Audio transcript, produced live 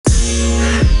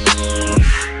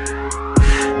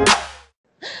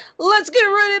Let's get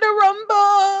ready to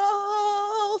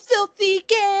rumble, filthy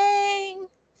gang.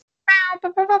 Bow, bow,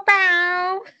 bow, bow,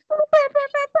 bow.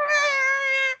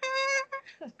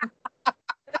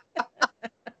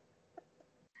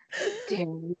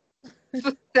 Damn.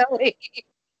 So silly.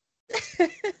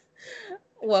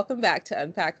 Welcome back to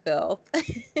Unpack Filth.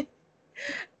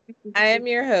 I am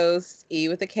your host, E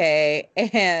with a K,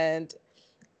 and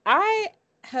I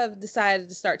have decided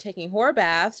to start taking horror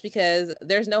baths because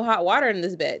there's no hot water in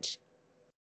this bitch.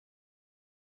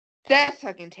 That's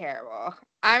fucking terrible.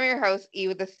 I'm your host, E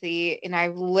with a C, and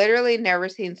I've literally never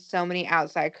seen so many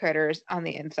outside critters on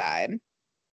the inside.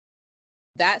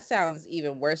 That sounds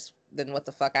even worse than what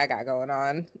the fuck I got going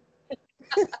on.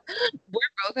 We're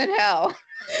both in hell.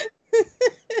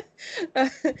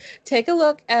 Take a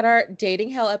look at our Dating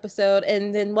Hell episode,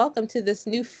 and then welcome to this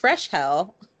new fresh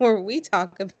hell where we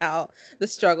talk about the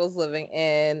struggles living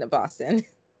in Boston.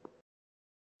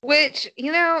 Which,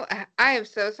 I am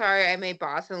so sorry I made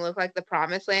Boston look like the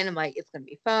promised land. I'm like, it's going to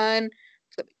be fun.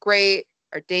 It's going to be great.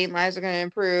 Our dating lives are going to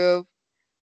improve.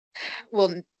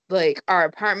 Well, like, our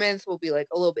apartments will be, like,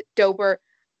 a little bit doper.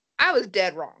 I was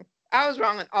dead wrong. I was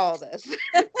wrong in all this.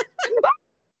 I'm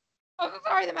so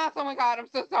sorry, the mouse. Oh, my God. I'm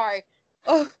so sorry.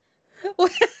 Oh,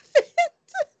 what happened?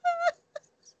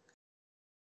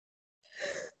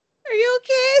 Are you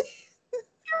okay?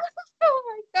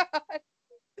 Oh, my God.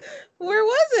 Where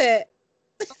was it?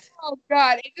 Oh,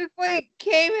 God. It just, like,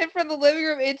 came in from the living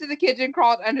room into the kitchen,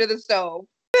 crawled under the stove.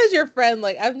 As your friend,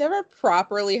 like, I've never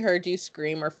properly heard you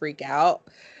scream or freak out.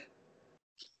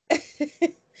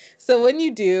 So when you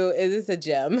do, it is a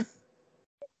gem.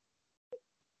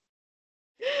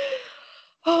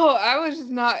 Oh, I was just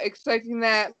not expecting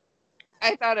that.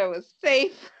 I thought I was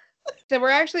safe. So we're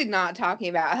actually not talking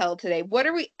about hell today. What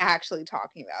are we actually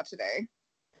talking about today?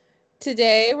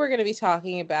 Today, we're going to be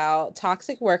talking about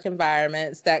toxic work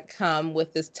environments that come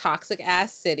with this toxic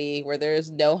ass city where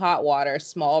there's no hot water,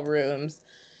 small rooms,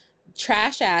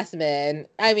 trash ass men.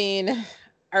 I mean,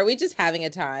 are we just having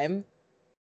a time?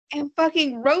 And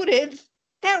fucking rodents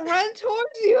that run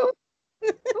towards you.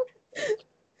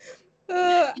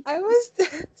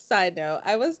 Side note,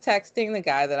 I was texting the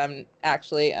guy that I'm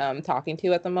actually talking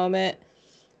to at the moment,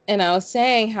 and I was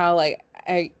saying how, like,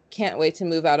 I can't wait to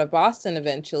move out of Boston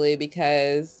eventually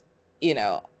because,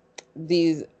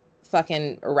 these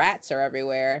fucking rats are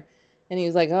everywhere. And he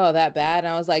was like, oh, that bad?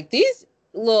 And I was like, these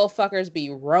little fuckers be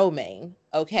roaming,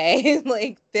 okay?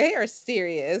 Like, they are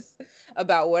serious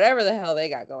about whatever the hell they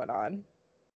got going on.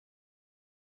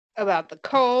 About the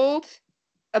cold,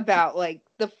 about, like,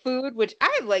 the food, which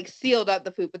I have, like, sealed up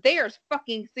the food, but they are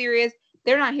fucking serious.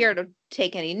 They're not here to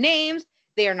take any names.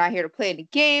 They are not here to play any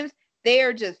games. They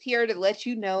are just here to let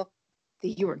you know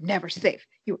that you are never safe.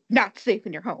 You are not safe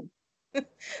in your home.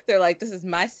 They're like, this is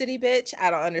my city, bitch. I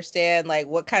don't understand, like,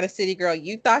 what kind of city girl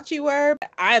you thought you were.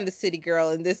 I am the city girl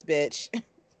in this bitch.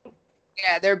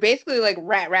 Yeah, they're basically like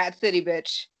rat city,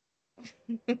 bitch.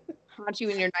 Haunt you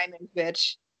in your nightmares,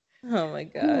 bitch. Oh my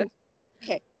god.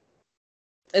 Okay.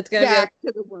 It's gonna Back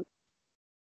to the work.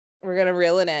 We're gonna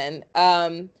reel it in.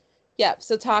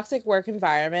 So toxic work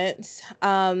environments.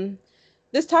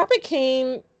 This topic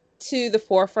came to the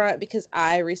forefront because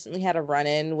I recently had a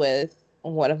run-in with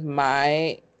one of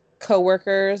my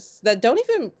coworkers that don't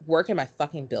even work in my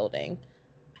fucking building.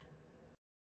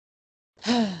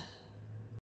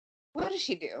 What does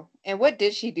she do? And what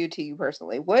did she do to you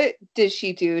personally? What did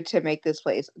she do to make this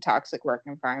place a toxic work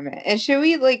environment? And should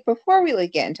we, like, before we,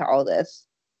 like, get into all this,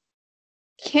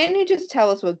 can you just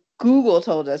tell us what Google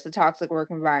told us a toxic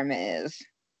work environment is?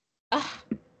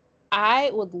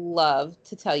 I would love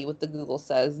to tell you what the Google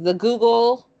says. The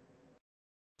Google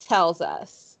tells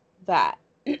us that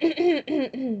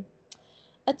a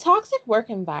toxic work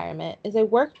environment is a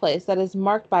workplace that is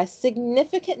marked by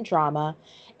significant drama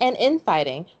and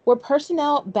infighting where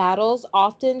personnel battles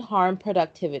often harm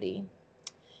productivity.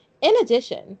 In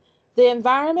addition, the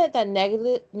environment that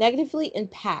negatively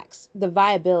impacts the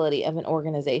viability of an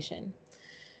organization.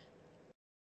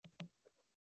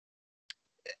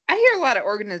 I hear a lot of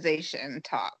organization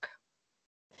talk.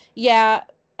 Yeah,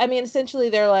 I mean, essentially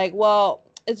they're like, well,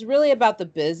 it's really about the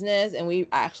business and we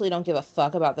actually don't give a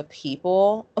fuck about the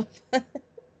people.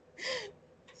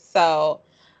 So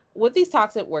with these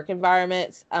toxic work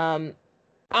environments,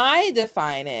 I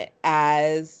define it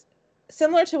as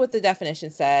similar to what the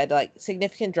definition said, like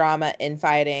significant drama,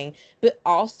 infighting, but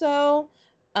also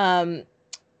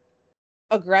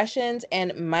aggressions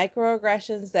and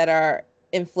microaggressions that are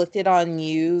inflicted on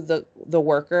you, the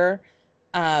worker,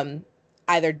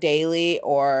 either daily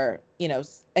or,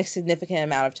 a significant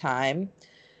amount of time.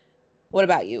 What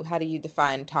about you? How do you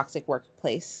define toxic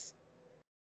workplace?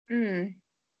 Mm.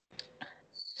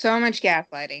 So much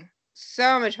gaslighting.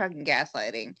 So much fucking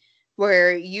gaslighting.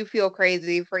 Where you feel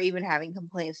crazy for even having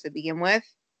complaints to begin with.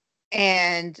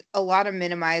 And a lot of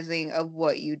minimizing of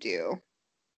what you do.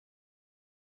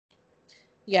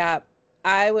 Yeah,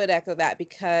 I would echo that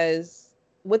because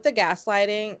with the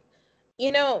gaslighting,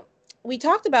 you know, we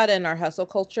talked about it in our hustle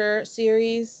culture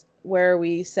series where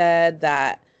we said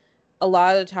that a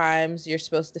lot of times you're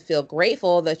supposed to feel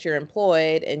grateful that you're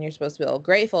employed and you're supposed to feel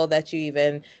grateful that you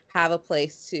even have a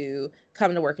place to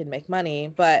come to work and make money.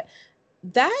 But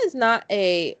that is not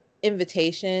a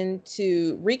invitation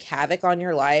to wreak havoc on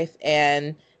your life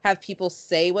and have people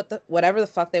say whatever the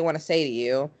fuck they want to say to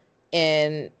you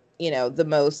in, the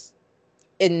most,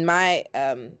 in my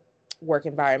work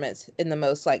environments, in the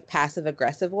most like passive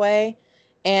aggressive way,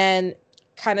 and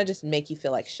kind of just make you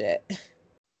feel like shit.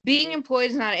 Being employed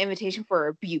is not an invitation for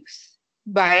abuse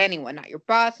by anyone, not your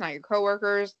boss, not your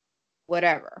coworkers,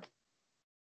 whatever.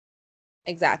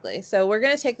 Exactly. So we're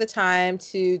going to take the time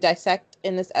to dissect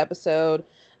in this episode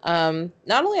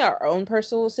not only our own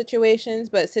personal situations,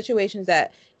 but situations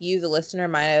that you, the listener,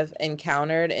 might have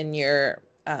encountered in your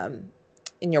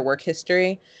work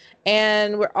history.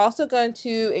 And we're also going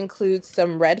to include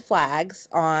some red flags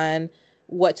on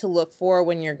what to look for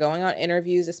when you're going on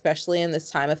interviews, especially in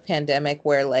this time of pandemic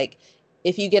where, like,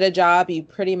 if you get a job, you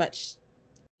pretty much,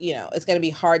 it's going to be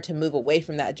hard to move away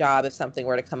from that job if something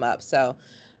were to come up. So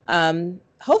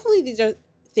hopefully these are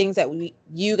things that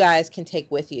you guys can take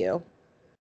with you.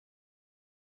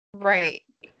 Right.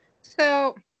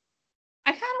 So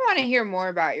I kind of want to hear more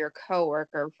about your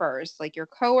coworker first, like your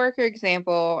coworker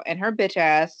example and her bitch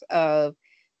ass of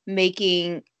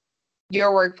making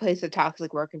your workplace a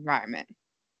toxic work environment.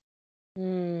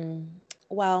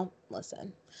 Well,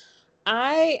 listen,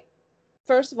 I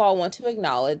first of all want to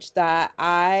acknowledge that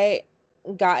I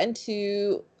got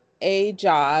into a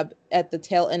job at the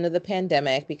tail end of the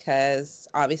pandemic because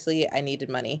obviously I needed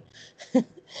money. Mm.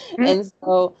 And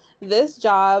so this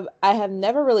job I have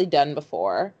never really done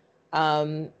before.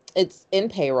 It's in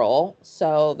payroll,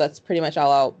 so that's pretty much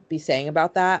all I'll be saying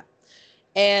about that.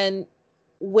 And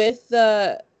with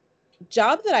the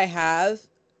job that I have,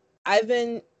 I've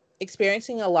been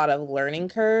experiencing a lot of learning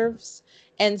curves.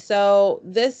 And so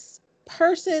this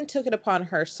person took it upon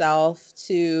herself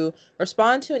to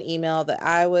respond to an email that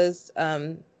I was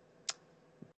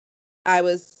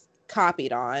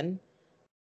copied on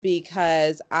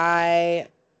because I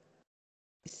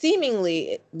seemingly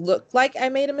it looked like I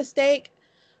made a mistake.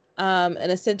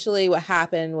 And essentially what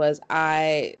happened was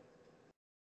I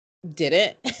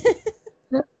didn't.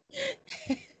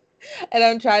 And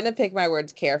I'm trying to pick my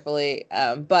words carefully.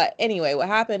 But anyway, what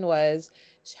happened was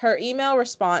her email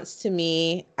response to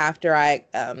me after I,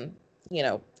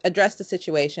 addressed the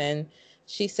situation.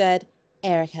 She said,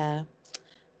 "Erica,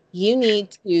 you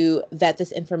need to vet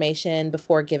this information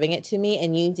before giving it to me,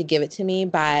 and you need to give it to me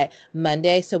by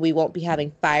Monday so we won't be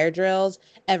having fire drills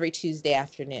every Tuesday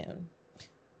afternoon."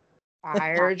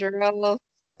 Fire drill.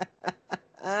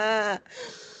 Ah.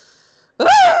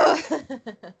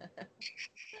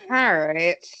 All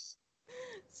right.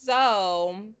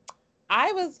 So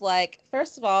I was like,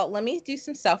 first of all, let me do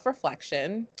some self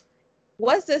reflection.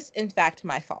 Was this in fact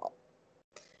my fault?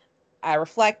 I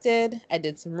reflected, I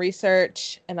did some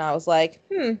research, and I was like,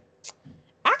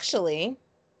 actually,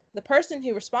 the person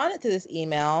who responded to this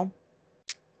email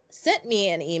sent me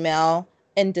an email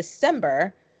in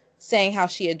December saying how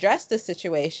she addressed this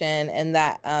situation and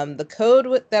that the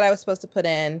code that I was supposed to put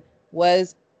in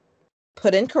was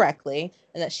put in correctly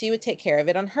and that she would take care of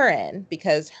it on her end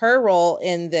because her role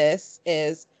in this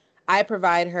is I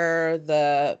provide her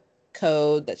the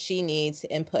code that she needs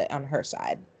to input on her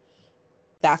side.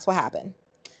 That's what happened.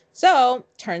 So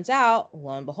turns out,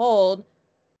 lo and behold,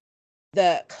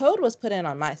 the code was put in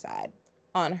on my side.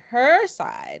 On her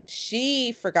side,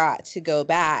 she forgot to go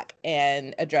back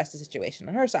and address the situation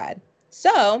on her side.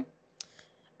 So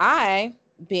I,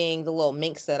 being the little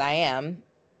minx that I am,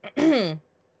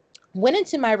 went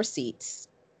into my receipts,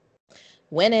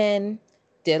 went in,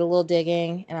 did a little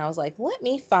digging, and I was like, let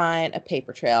me find a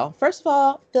paper trail. First of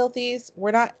all, filthies,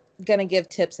 we're not going to give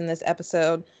tips in this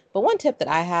episode, but one tip that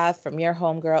I have from your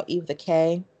homegirl, Eve the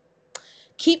K,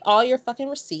 keep all your fucking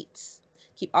receipts,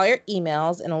 keep all your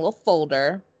emails in a little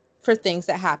folder for things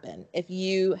that happen. If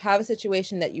you have a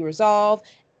situation that you resolve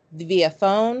via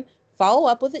phone, follow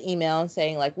up with an email and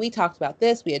saying, like, we talked about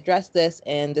this, we addressed this,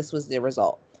 and this was the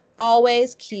result.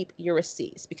 Always keep your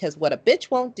receipts because what a bitch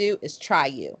won't do is try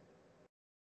you.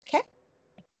 Okay?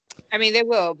 I mean, they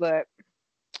will, but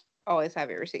always have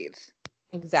your receipts.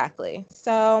 Exactly.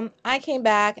 So I came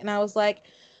back and I was like,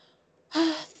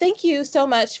 Thank you so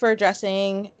much for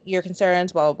addressing your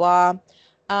concerns, blah, blah, blah.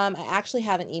 I actually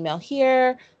have an email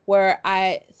here where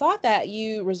I thought that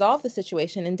you resolved the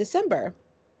situation in December.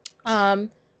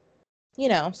 Um,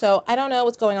 so I don't know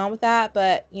what's going on with that,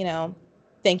 but,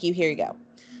 thank you. Here you go.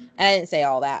 And I didn't say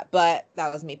all that, but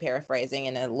that was me paraphrasing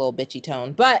in a little bitchy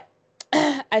tone. But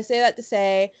I say that to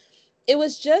say it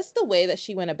was just the way that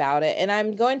she went about it. And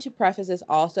I'm going to preface this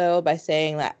also by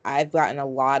saying that I've gotten a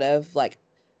lot of like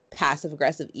passive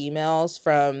aggressive emails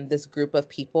from this group of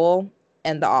people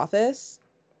in the office.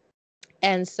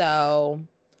 And so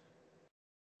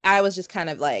I was just kind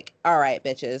of like, all right,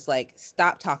 bitches, like,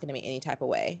 stop talking to me any type of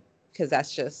way because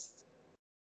that's just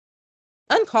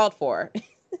uncalled for.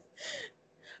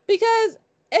 Because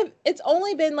it's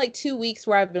only been like 2 weeks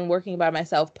where I've been working by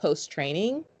myself post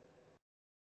training.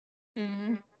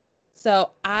 Mm-hmm.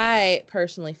 So I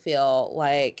personally feel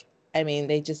like, I mean,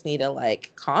 they just need to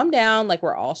like calm down. Like,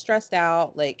 we're all stressed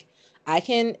out. Like, I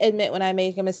can admit when I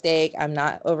make a mistake. I'm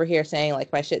not over here saying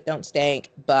like my shit don't stink,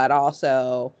 but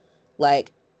also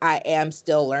like I am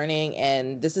still learning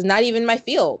and this is not even my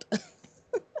field.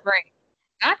 Right.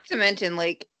 Not to mention,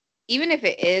 like, even if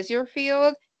it is your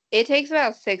field, it takes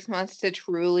about 6 months to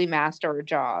truly master a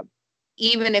job,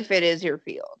 even if it is your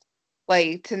field.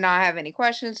 Like, to not have any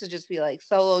questions, to just be like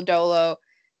solo dolo,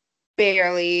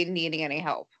 barely needing any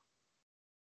help.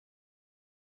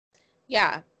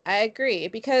 Yeah, I agree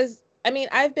because I mean,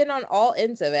 I've been on all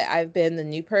ends of it. I've been the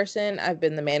new person, I've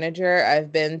been the manager,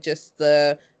 I've been just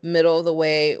the middle of the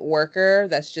way worker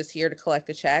that's just here to collect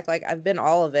a check. Like, I've been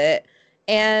all of it.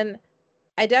 And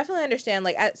I definitely understand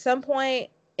like at some point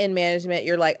in management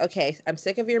you're like, "Okay, I'm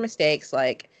sick of your mistakes.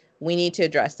 Like, we need to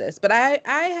address this." But I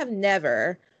have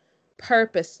never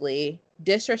purposely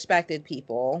disrespected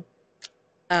people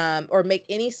or make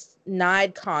any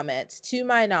snide comments to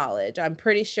my knowledge. I'm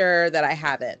pretty sure that I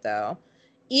haven't though.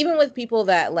 Even with people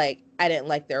that like I didn't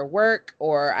like their work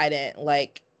or I didn't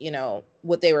like,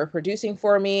 what they were producing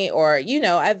for me or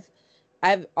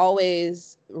I've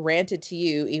always ranted to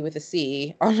you, E with a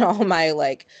C, on all my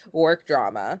like work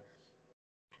drama.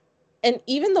 And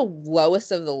even the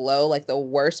lowest of the low, like the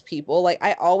worst people, like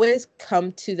I always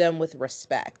come to them with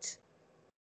respect.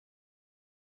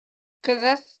 Because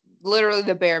that's literally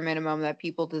the bare minimum that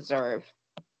people deserve.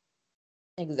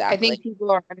 I Exactly. think people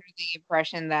are under the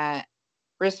impression that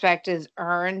respect is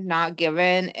earned, not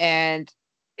given, and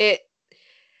it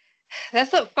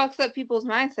that's what fucks up people's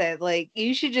mindset. Like,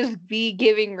 you should just be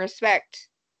giving respect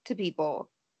to people.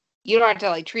 You don't have to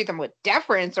like treat them with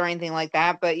deference or anything like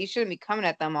that, but you shouldn't be coming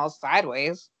at them all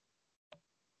sideways.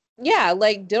 Yeah,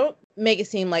 like don't make it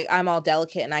seem like I'm all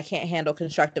delicate and I can't handle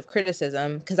constructive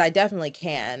criticism because I definitely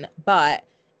can. But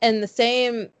in the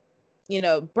same,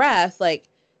 breath, like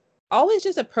always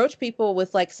just approach people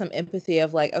with like some empathy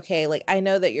of like, okay, like I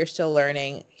know that you're still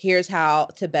learning. Here's how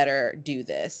to better do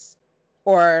this.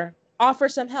 Or offer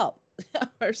some help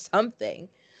or something.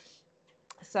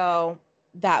 So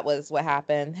that was what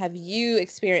happened. Have you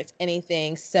experienced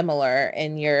anything similar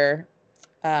in your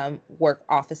work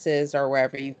offices or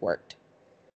wherever you've worked?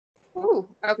 Ooh,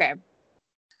 okay.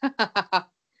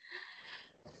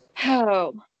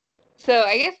 Oh, so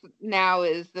I guess now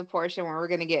is the portion where we're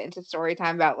gonna get into story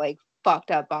time about like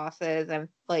fucked up bosses and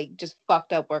like just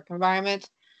fucked up work environments.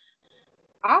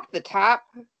 Off the top,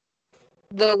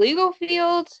 the legal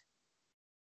field,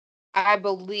 I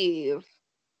believe,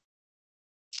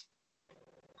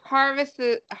 harvest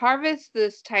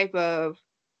this type of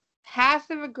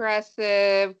passive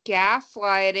aggressive,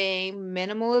 gaslighting,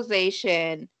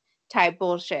 minimalization type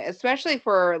bullshit, especially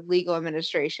for legal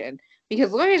administration.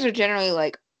 Because lawyers are generally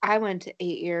like, I went to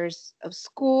 8 years of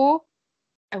school,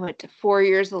 I went to 4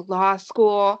 years of law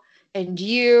school, and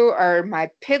you are my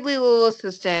piddly little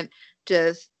assistant,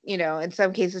 just, in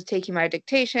some cases taking my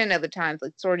dictation, other times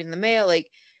like sorting the mail,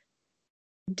 like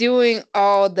doing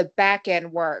all the back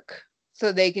end work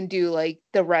so they can do like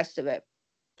the rest of it.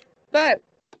 But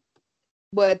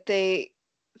what they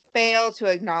fail to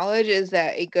acknowledge is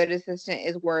that a good assistant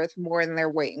is worth more than their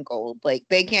weight in gold. Like,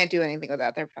 they can't do anything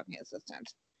without their fucking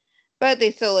assistant. But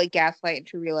they still like gaslight and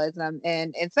trivialize them,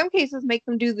 and in some cases make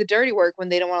them do the dirty work when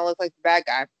they don't want to look like the bad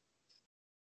guy.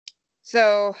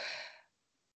 So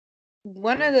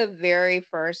one of the very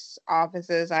first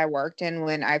offices I worked in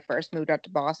when I first moved up to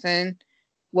Boston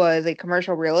was a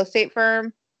commercial real estate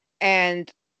firm, and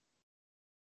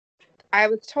I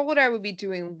was told I would be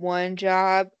doing one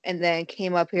job and then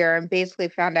came up here and basically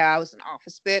found out I was an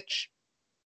office bitch.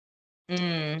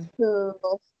 Mm.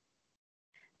 So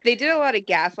they did a lot of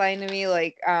gaslighting to me.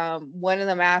 Like, one of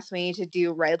them asked me to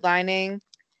do redlining,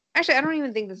 Actually, I don't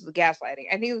even think this is gaslighting.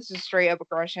 I think this is straight up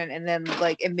aggression, and then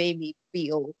like it made me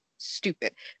feel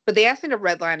stupid. But they asked me to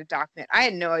redline a document. I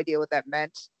had no idea what that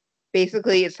meant.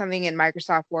 Basically, it's something in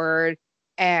Microsoft Word,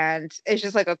 and it's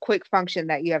just like a quick function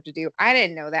that you have to do. I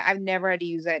didn't know that. I've never had to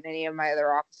use that in any of my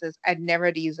other offices. I'd never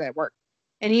had to use that at work.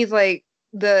 And he's like,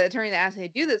 the attorney that asked me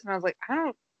to do this, and I was like, I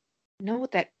don't know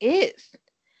what that is.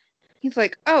 He's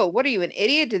like, oh, what are you, an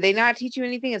idiot? Did they not teach you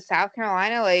anything in South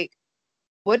Carolina? Like,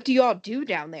 what do y'all do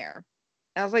down there?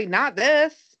 And I was like, not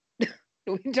this.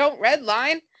 We don't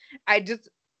redline. I just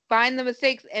find the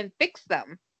mistakes and fix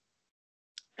them.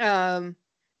 And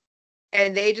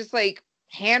they just like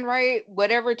handwrite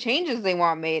whatever changes they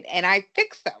want made, and I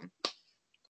fix them.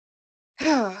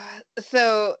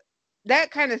 So that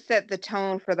kind of set the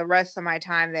tone for the rest of my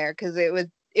time there, because it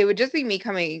would just be me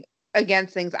coming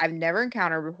against things I've never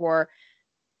encountered before,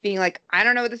 being like, I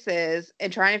don't know what this is,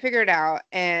 and trying to figure it out,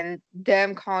 and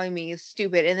them calling me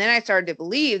stupid. And then I started to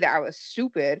believe that I was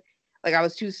stupid. Like, I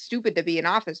was too stupid to be an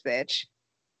office bitch.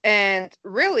 And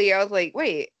really, I was like,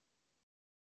 wait,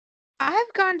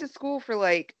 I've gone to school for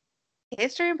like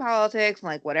history and politics and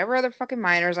like whatever other fucking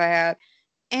minors I had,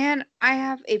 and I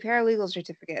have a paralegal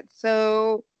certificate.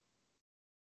 So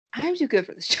I'm too good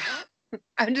for this job.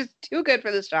 I'm just too good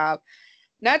for this job.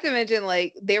 Not to mention,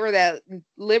 like, they were that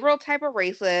liberal type of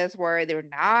racist where they're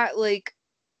not like,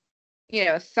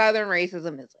 Southern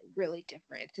racism is like really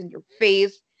different. It's in your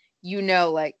face.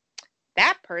 Like,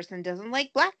 that person doesn't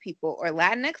like Black people or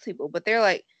Latinx people, but they're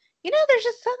like, there's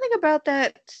just something about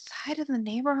that side of the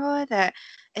neighborhood that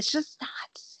it's just not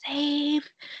safe.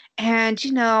 And,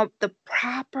 the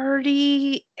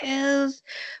property is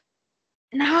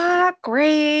not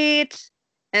great.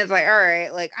 And it's like, all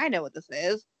right, like, I know what this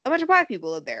is. A bunch of Black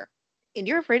people live there, and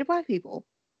you're afraid of Black people.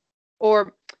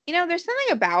 Or, there's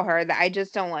something about her that I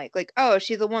just don't like. Like, oh,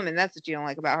 she's a woman. That's what you don't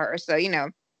like about her. So,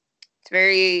 it's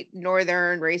very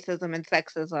Northern racism and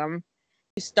sexism.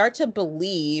 You start to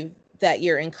believe that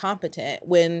you're incompetent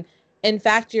when, in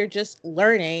fact, you're just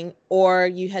learning, or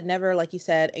you had never, like you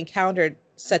said, encountered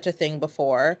such a thing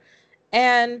before.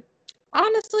 And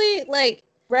honestly, like,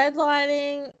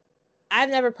 redlining,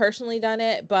 I've never personally done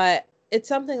it, but it's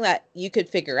something that you could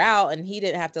figure out, and he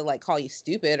didn't have to like call you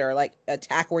stupid or like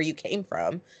attack where you came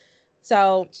from.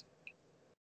 So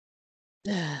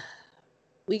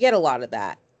we get a lot of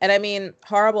that. And I mean,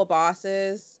 horrible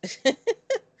bosses.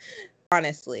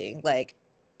 Honestly, like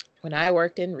when I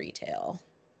worked in retail,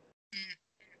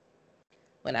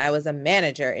 when I was a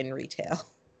manager in retail.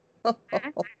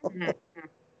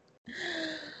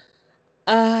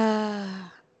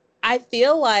 I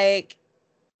feel like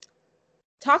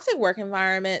toxic work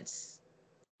environments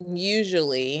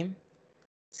usually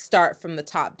start from the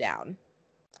top down.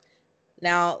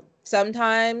 Now,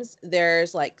 sometimes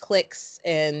there's like cliques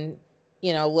and,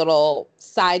 little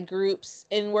side groups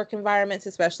in work environments,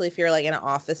 especially if you're like in an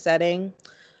office setting.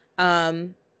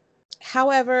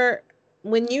 However,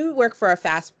 when you work for a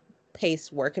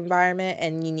fast-paced work environment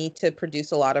and you need to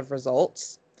produce a lot of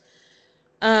results,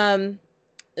 that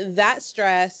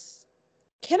stress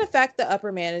can affect the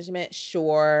upper management,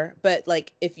 sure, but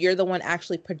like if you're the one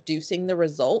actually producing the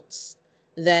results,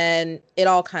 then it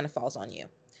all kind of falls on you.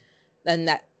 And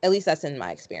that, at least that's in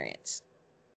my experience.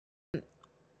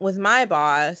 With my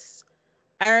boss,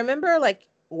 I remember like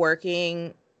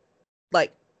working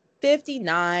like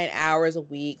 59 hours a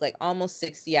week, like almost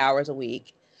 60 hours a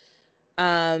week.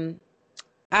 I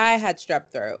had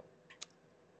strep throat.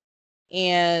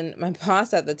 And my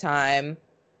boss at the time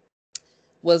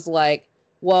was like,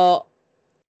 well,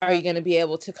 are you going to be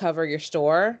able to cover your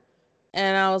store?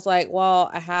 And I was like,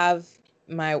 well, I have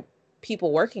my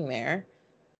people working there,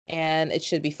 and it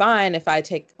should be fine if I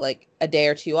take like a day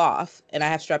or two off, and I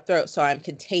have strep throat, so I'm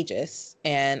contagious,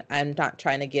 and I'm not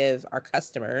trying to give our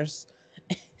customers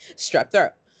strep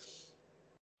throat.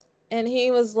 And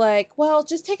he was like, well,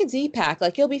 just take a Z-Pack,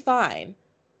 like you'll be fine.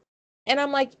 And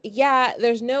I'm like, yeah,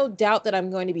 there's no doubt that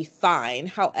I'm going to be fine.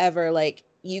 However, like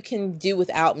you can do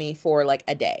without me for like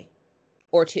a day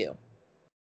or two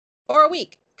or a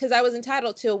week, because I was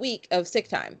entitled to a week of sick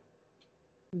time.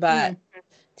 But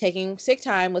taking sick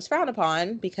time was frowned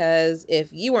upon, because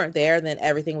if you weren't there, then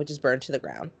everything would just burn to the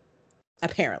ground,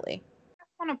 apparently.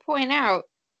 I want to point out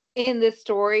in this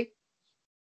story,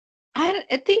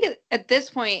 I think at this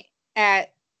point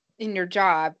in your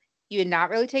job, you had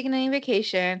not really taken any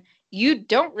vacation. You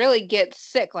don't really get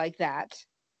sick like that.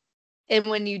 And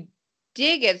when you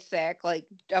did get sick, like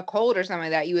a cold or something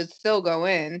like that, you would still go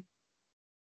in.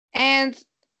 And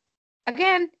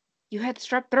again, you had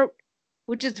strep throat,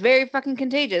 which is very fucking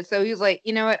contagious. So he was like,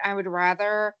 you know what? I would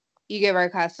rather you give our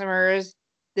customers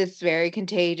this very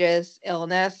contagious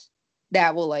illness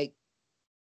that will like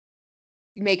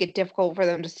make it difficult for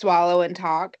them to swallow and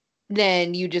talk,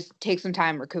 then you just take some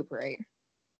time to recuperate.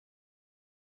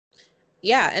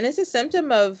 Yeah, and it's a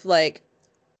symptom of like,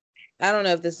 I don't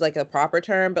know if this is like a proper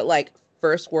term, but like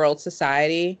first world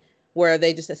society where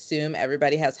they just assume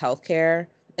everybody has health care.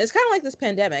 It's kind of like this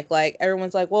pandemic. Like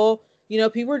everyone's like, well,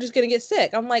 people are just going to get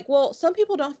sick. I'm like, well, some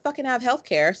people don't fucking have health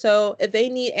care. So if they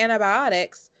need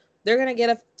antibiotics, they're going to get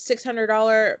a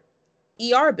 $600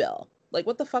 ER bill. Like,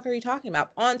 what the fuck are you talking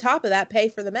about? On top of that, pay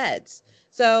for the meds.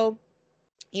 So,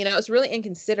 it's really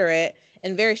inconsiderate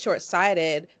and very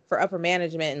short-sighted for upper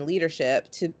management and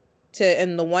leadership to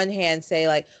in the one hand say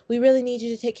like, we really need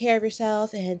you to take care of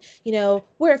yourself, and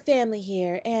we're a family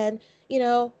here, and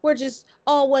we're just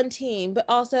all one team, but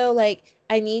also like,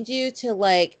 I need you to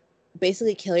like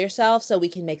basically kill yourself so we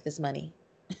can make this money.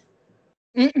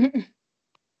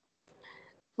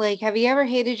 Like, have you ever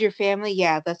hated your family?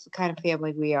 Yeah, that's the kind of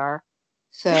family we are.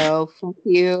 So fuck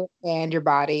you and your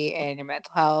body and your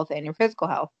mental health and your physical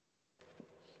health.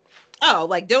 Oh,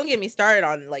 like, don't get me started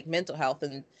on like mental health,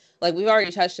 and like we've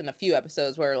already touched in a few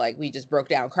episodes where like we just broke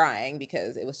down crying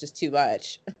because it was just too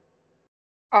much.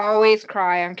 Always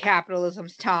cry on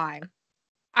capitalism's time.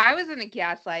 I was in a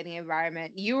gaslighting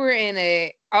environment. You were in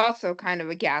a also kind of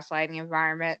a gaslighting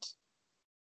environment.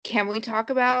 Can we talk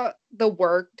about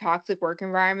the toxic work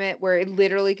environment where it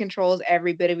literally controls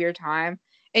every bit of your time?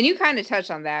 And you kind of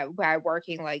touched on that by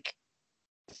working like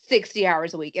 60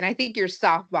 hours a week. And I think you're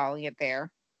softballing it there.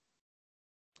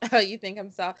 Oh, you think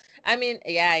I'm soft? I mean,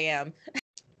 yeah, I am.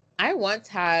 I once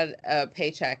had a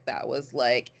paycheck that was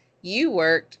like, you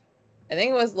worked, I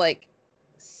think it was like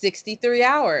 63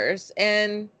 hours,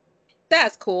 and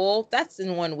that's cool. That's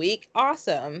in 1 week.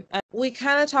 Awesome. We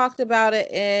kind of talked about it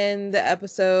in the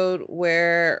episode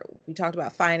where we talked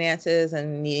about finances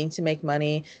and needing to make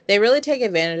money. They really take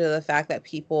advantage of the fact that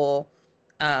people,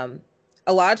 um,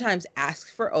 a lot of times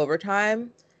ask for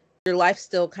overtime. Your life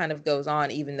still kind of goes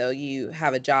on, even though you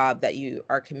have a job that you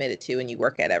are committed to and you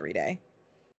work at every day.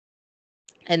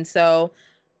 And so,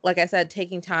 like I said,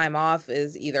 taking time off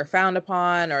is either frowned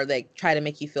upon, or they try to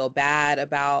make you feel bad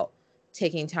about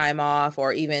taking time off,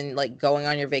 or even like going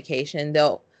on your vacation.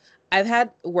 I've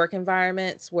had work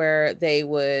environments where they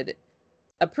would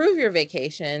approve your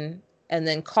vacation and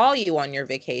then call you on your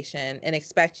vacation and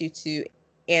expect you to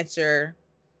answer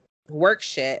work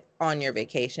shit on your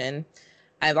vacation.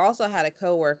 I've also had a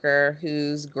coworker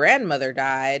whose grandmother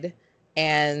died,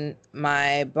 and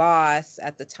my boss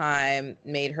at the time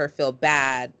made her feel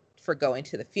bad for going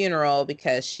to the funeral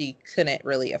because she couldn't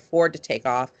really afford to take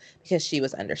off because she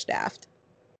was understaffed.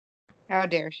 How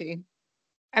dare she?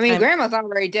 I mean, I'm grandma's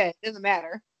already dead. It doesn't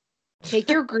matter. Take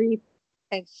your grief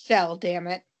and sell, damn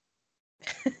it.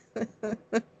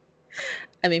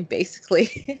 I mean,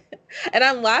 basically. And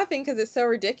I'm laughing because it's so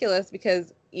ridiculous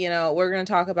because, we're going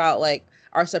to talk about like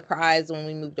our surprise when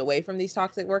we moved away from these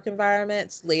toxic work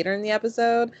environments later in the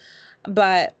episode.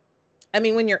 But I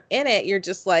mean, when you're in it, you're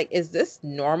just like, is this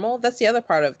normal? That's the other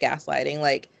part of gaslighting.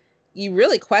 Like, you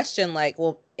really question, like,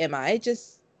 well, am I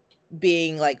just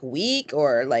being like weak,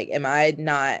 or like, am I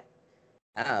not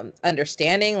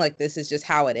understanding? Like, this is just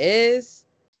how it is.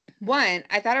 One,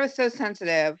 I thought I was so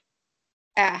sensitive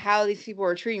at how these people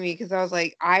were treating me because I was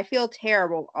like, I feel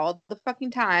terrible all the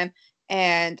fucking time.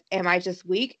 And am I just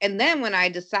weak? And then when I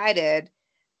decided,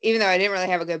 even though I didn't really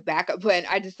have a good backup plan,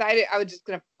 I decided I was just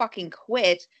going to fucking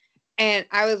quit. And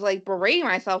I was like berating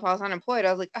myself. I was unemployed.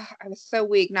 I was like, I was so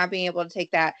weak not being able to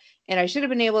take that. And I should have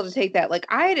been able to take that. Like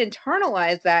I had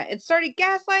internalized that and started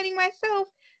gaslighting myself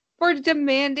for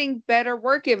demanding better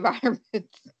work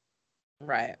environments.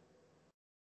 Right.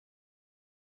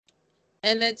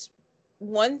 And it's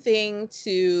one thing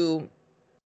to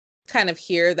kind of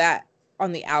hear that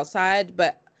on the outside,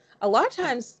 but a lot of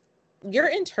times your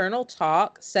internal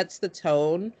talk sets the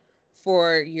tone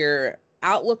for your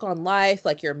outlook on life,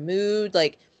 like your mood.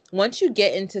 Like, once you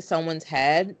get into someone's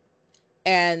head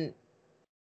and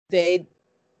they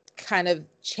kind of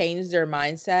change their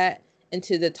mindset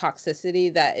into the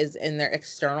toxicity that is in their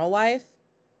external life,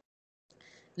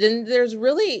 then there's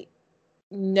really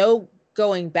no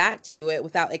going back to it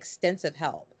without extensive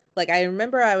help. Like, I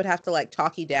remember I would have to like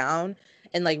talk you down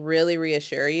and like really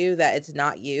reassure you that it's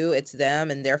not you, it's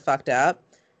them, and they're fucked up.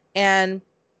 And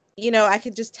I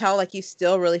could just tell like you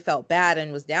still really felt bad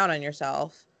and was down on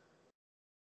yourself.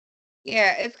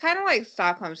 Yeah, it's kind of like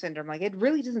Stockholm syndrome. Like it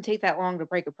really doesn't take that long to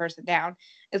break a person down,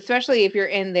 especially if you're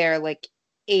in there like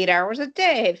 8 hours a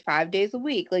day, 5 days a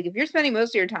week. Like if you're spending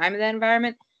most of your time in that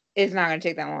environment, it's not going to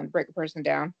take that long to break a person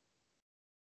down.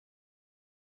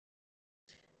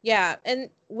 Yeah,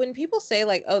 and when people say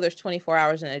like, oh, there's 24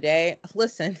 hours in a day,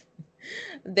 listen,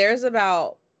 there's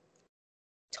about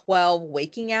 12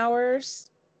 waking hours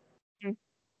Mm.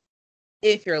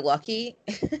 if you're lucky.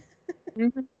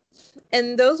 Mhm.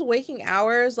 And those waking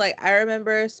hours, like I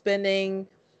remember spending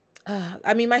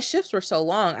I mean my shifts were so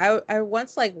long. I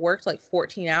once like worked like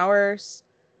 14 hours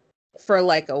for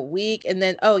like a week, and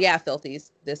then oh yeah,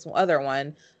 filthies, this other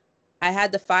one. I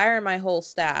had to fire my whole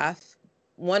staff.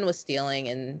 One was stealing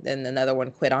and then another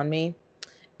one quit on me.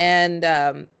 And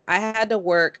I had to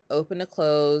work open to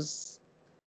close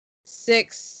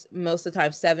 6, most of the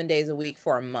time 7 days a week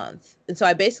for a month. And so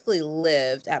I basically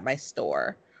lived at my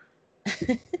store.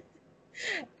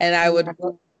 And Yeah.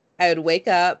 I would wake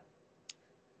up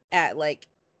at like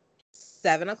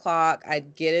 7 o'clock.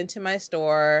 I'd get into my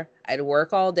store. I'd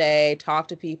work all day, talk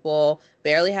to people,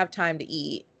 barely have time to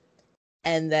eat.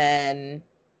 And then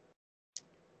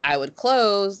I would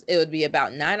close. It would be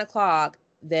about 9 o'clock.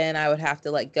 Then I would have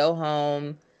to like go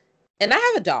home. And I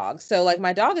have a dog. So like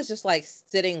my dog is just like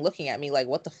sitting looking at me like,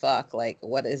 what the fuck? Like,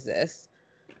 what is this?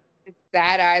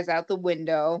 Bad eyes out the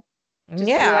window. Just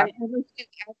be Yeah. like, "Ever see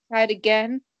the outside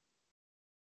again?"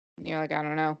 And you're like, I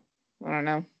don't know. I don't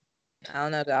know. I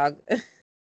don't know, dog.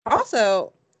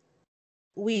 Also,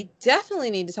 we definitely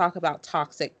need to talk about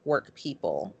toxic work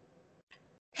people.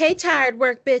 Hey, tired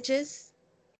work bitches.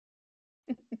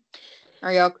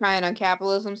 Are y'all crying on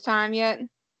capitalism's time yet?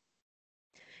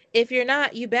 If you're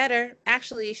not, you better.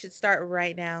 Actually, you should start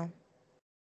right now.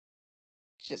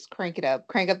 Just crank it up.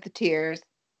 Crank up the tears.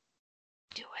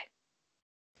 Do it.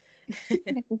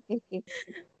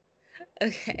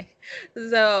 Okay.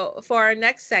 So, for our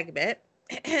next segment,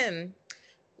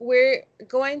 we're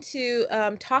going to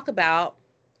talk about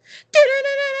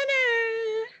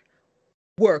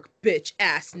work bitch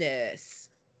assness.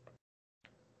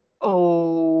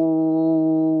 Oh,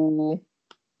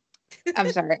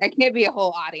 I'm sorry. I can't be a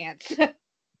whole audience.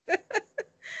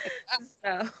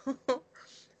 So,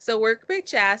 so work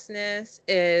bitch assness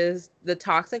is the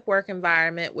toxic work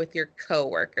environment with your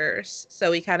coworkers. So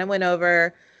we kind of went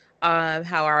over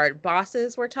how our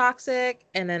bosses were toxic,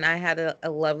 and then I had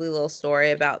a lovely little story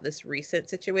about this recent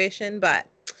situation. But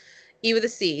Eva the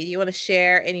C, do you want to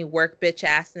share any work bitch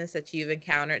assness that you've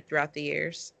encountered throughout the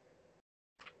years?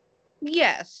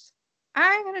 Yes.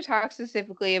 I'm going to talk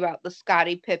specifically about the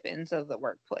Scottie Pippins of the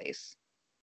workplace.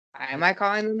 Why am I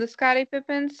calling them the Scottie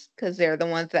Pippins? Because they're the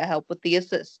ones that help with the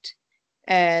assist.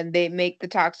 And they make the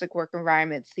toxic work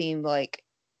environment seem like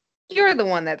you're the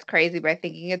one that's crazy by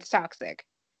thinking it's toxic.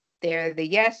 They're the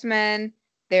yes men.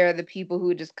 They're the people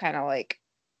who just kind of like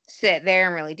sit there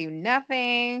and really do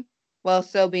nothing while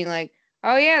still being like,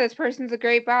 oh yeah, this person's a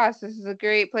great boss. This is a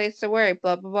great place to work,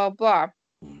 blah, blah, blah, blah.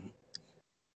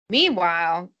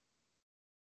 Meanwhile,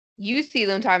 you see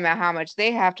them talking about how much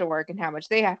they have to work and how much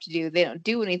they have to do. They don't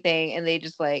do anything and they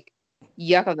just like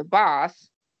yuck on the boss.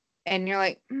 And you're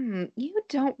like, you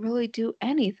don't really do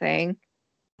anything.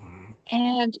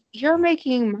 And you're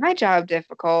making my job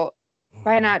difficult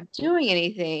by not doing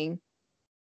anything.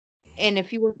 And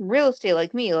if you work in real estate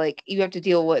like me, like you have to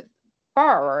deal with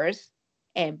borrowers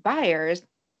and buyers,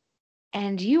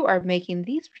 and you are making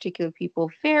these particular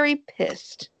people very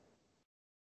pissed,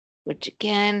 which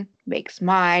again makes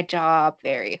my job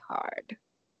very hard.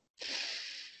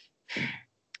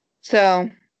 So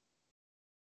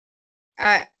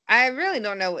I really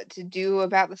don't know what to do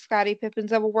about the Scottie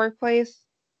Pippins of a workplace.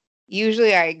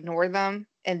 Usually I ignore them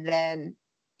and then,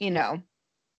 you know,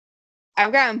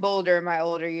 I've gotten bolder in my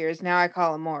older years. Now I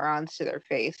call them morons to their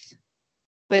face.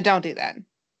 But don't do that.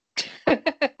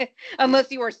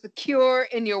 Unless you are secure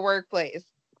in your workplace.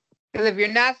 Because if you're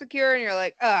not secure and you're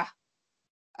like, a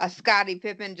Scottie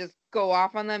Pippen just go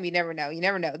off on them, you never know. You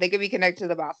never know. They could be connected to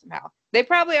the boss somehow. They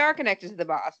probably are connected to the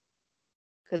boss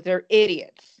because they're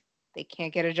idiots. They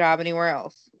can't get a job anywhere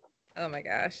else. Oh my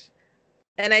gosh.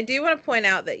 And I do want to point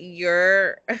out that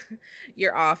your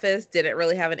office didn't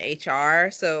really have an HR,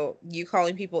 so you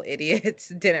calling people idiots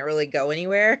didn't really go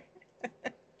anywhere.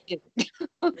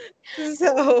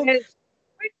 So, And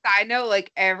quick side note,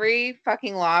 like every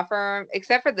fucking law firm,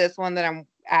 except for this one that I'm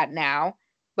at now,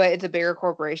 but it's a bigger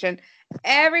corporation,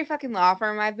 every fucking law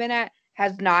firm I've been at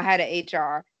has not had an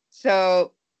HR.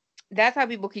 So that's how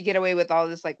people could get away with all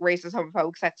this like racist,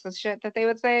 homophobic, sexist shit that they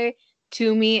would say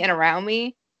to me and around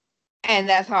me. And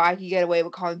that's how I could get away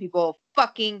with calling people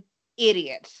fucking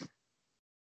idiots.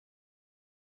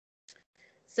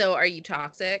 so are you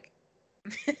toxic?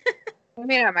 I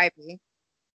mean, I might be.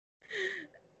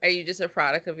 Are you just a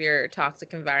product of your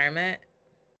toxic environment?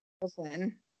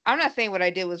 Listen, I'm not saying what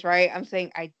I did was right. I'm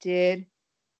saying I did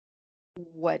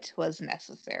what was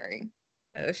necessary.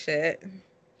 Oh shit.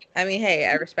 I mean, hey,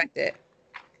 I respect it.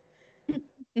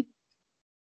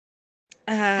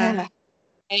 Uh,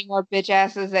 Any more bitch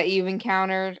asses that you've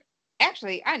encountered?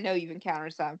 Actually, I know you've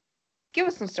encountered some. Give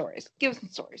us some stories. Give us some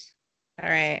stories. all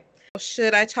right.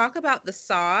 Should I talk about the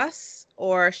sauce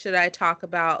or should I talk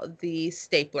about the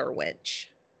stapler winch?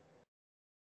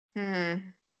 Hmm.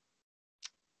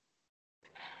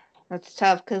 That's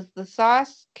tough because the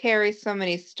sauce carries so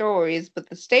many stories, but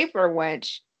the stapler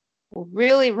wench will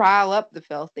really rile up the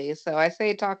filthy. So I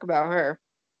say talk about her.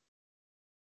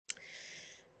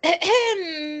 Gather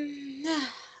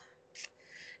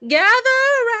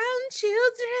around,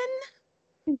 children.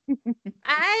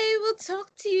 I will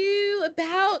talk to you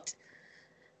about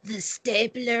the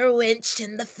stapler winch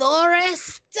in the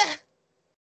forest.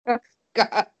 Oh,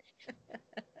 God.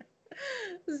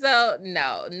 So,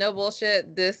 no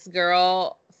bullshit. This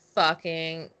girl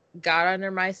fucking got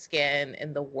under my skin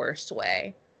in the worst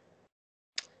way.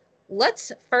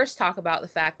 Let's first talk about the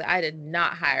fact that I did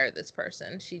not hire this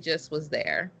person. She just was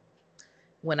there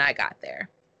when I got there.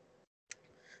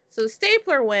 So the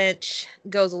stapler winch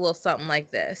goes a little something like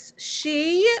this.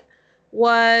 She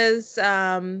was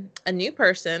a new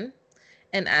person,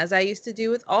 and as I used to do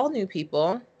with all new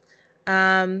people,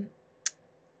 um,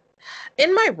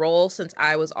 in my role, since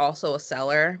I was also a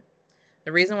seller,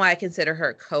 the reason why I consider her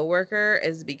a coworker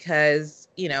is because,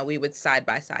 we would side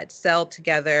by side sell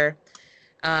together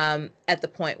at the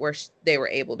point where they were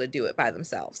able to do it by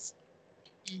themselves.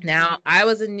 Now, I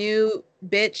was a new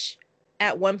bitch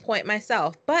at one point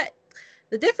myself, but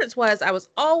the difference was I was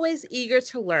always eager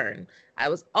to learn. I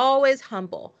was always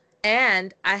humble,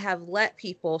 and I have let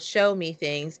people show me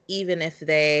things even if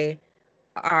they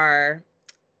are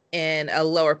in a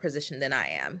lower position than I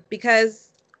am,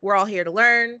 because we're all here to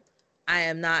learn. I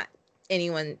am not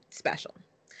anyone special.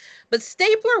 But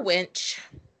Stapler Winch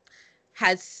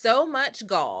had so much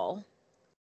gall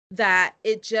that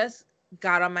it just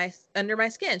got on my under my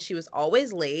skin. She was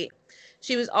always late.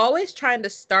 She was always trying to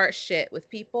start shit with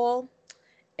people,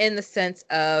 in the sense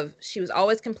of she was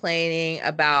always complaining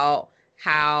about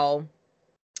how,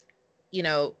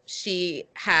 she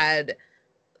had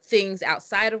things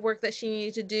outside of work that she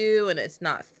needed to do and it's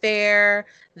not fair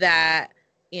that,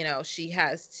 she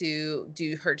has to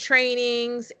do her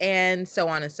trainings and so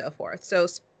on and so forth. So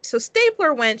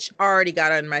Stapler Wench already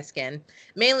got under my skin,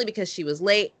 mainly because she was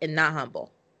late and not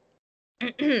humble.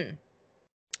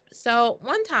 So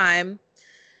one time,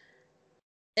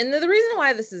 and the reason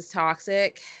why this is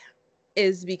toxic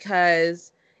is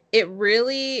because it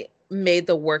really made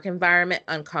the work environment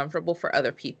uncomfortable for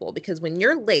other people, because when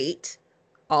you're late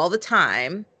all the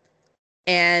time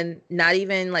and not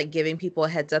even like giving people a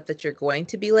heads up that you're going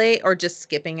to be late or just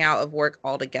skipping out of work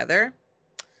altogether,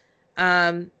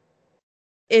 um,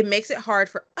 it makes it hard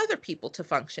for other people to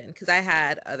function, because I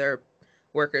had other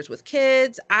workers with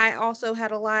kids. I also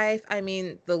had a life. I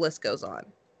mean, the list goes on.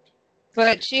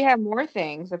 But she had more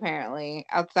things apparently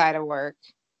outside of work,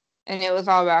 and it was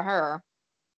all about her.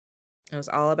 It was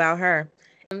all about her.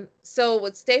 So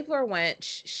with Stapler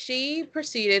Wench, she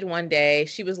proceeded one day,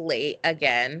 she was late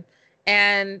again,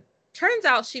 and turns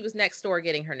out she was next door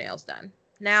getting her nails done.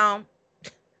 Now,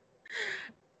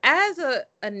 as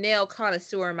a nail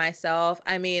connoisseur myself,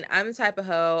 I mean, I'm the type of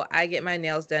hoe, I get my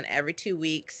nails done every 2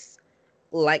 weeks,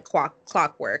 like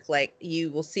clockwork. Like,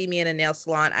 you will see me in a nail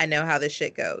salon. I know how this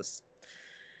shit goes.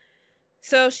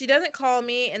 So she doesn't call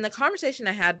me. And the conversation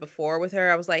I had before with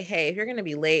her, I was like, hey, if you're going to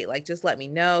be late, like, just let me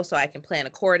know so I can plan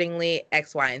accordingly,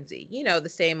 X, Y, and Z. The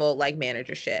same old, like,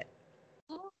 manager shit.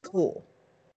 Cool.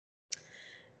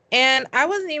 And I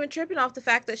wasn't even tripping off the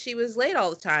fact that she was late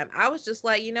all the time. I was just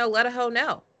like, let a hoe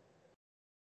know.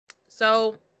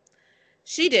 So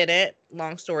she did it,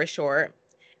 long story short.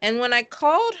 And when I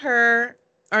called her,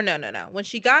 or no, when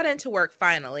she got into work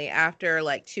finally after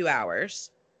like 2 hours,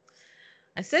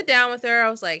 I sit down with her. I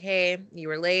was like, hey, you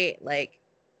were late. Like,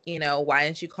 why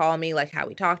didn't you call me like how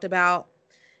we talked about?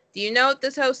 Do you know what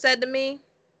this host said to me?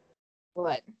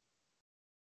 What?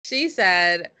 She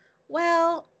said,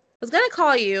 well, I was going to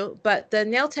call you, but the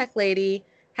nail tech lady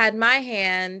had my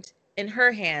hand in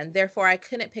her hand. Therefore, I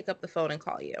couldn't pick up the phone and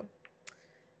call you.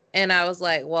 And I was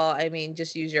like, well, I mean,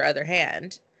 just use your other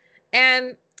hand.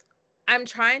 And I'm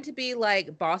trying to be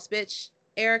like boss bitch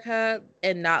Erica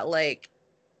and not like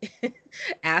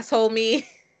asshole me.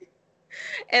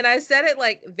 And I said it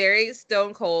like very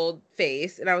stone cold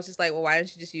face. And I was just like, well, why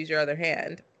don't you just use your other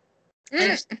hand?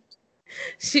 And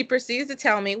she proceeds to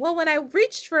tell me, well, when I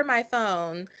reached for my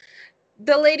phone,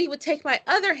 the lady would take my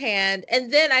other hand,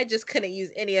 and then I just couldn't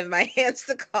use any of my hands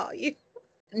to call you.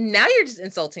 Now you're just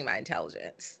insulting my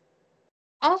intelligence.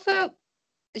 Also,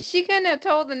 she couldn't have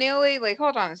told the nail lady, like,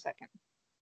 hold on a second.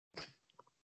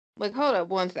 Like, hold up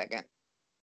 1 second.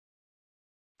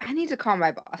 I need to call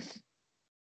my boss.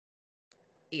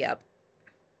 Yep.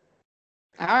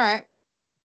 All right.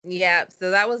 Yeah,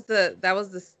 so that's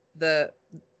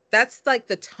like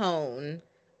the tone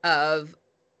of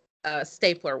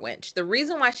Stapler Wench. The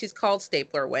reason why she's called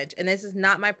Stapler Wench, and this is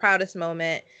not my proudest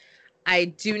moment, I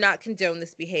do not condone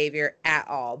this behavior at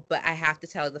all, but I have to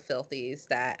tell the filthies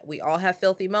that we all have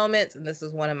filthy moments, and this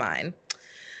is one of mine.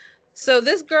 So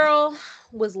this girl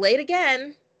was late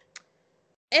again,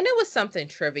 and it was something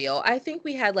trivial. I think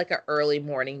we had like an early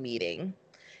morning meeting.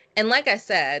 And like I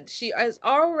said, she has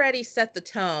already set the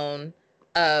tone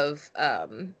of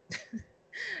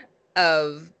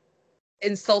of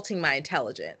insulting my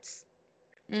intelligence.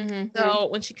 Mm-hmm. So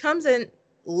when she comes in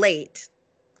late,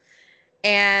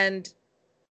 and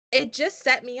it just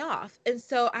set me off. And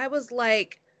so I was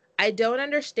like, I don't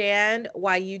understand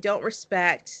why you don't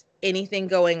respect anything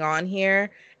going on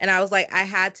here. And I was like, I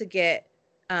had to get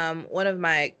one of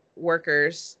my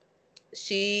workers,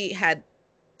 she had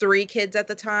 3 kids at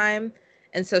the time.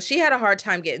 And so she had a hard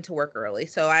time getting to work early.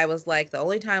 So I was like, the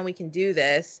only time we can do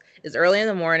this is early in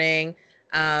the morning.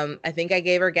 I think I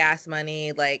gave her gas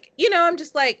money. Like, I'm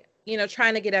just like,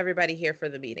 trying to get everybody here for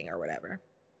the meeting or whatever.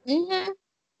 Mm-hmm.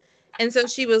 And so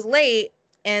she was late,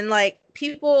 and like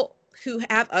people who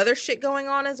have other shit going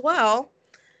on as well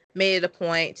made it a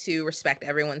point to respect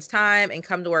everyone's time and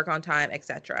come to work on time,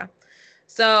 etc.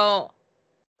 So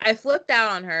I flipped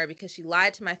out on her because she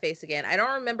lied to my face again. I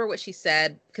don't remember what she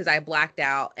said because I blacked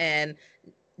out. And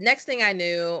next thing I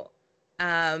knew,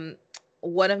 um,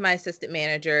 one of my assistant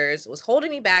managers was holding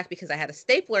me back because I had a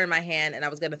stapler in my hand and I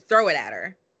was going to throw it at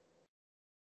her.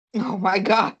 Oh my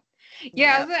God.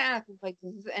 Yeah, I was Yep. gonna ask, like,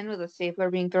 does this end with a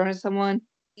stapler being thrown at someone?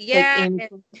 Like Yeah. Amy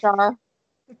Star?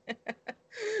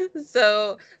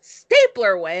 So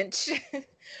Stapler Wench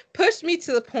pushed me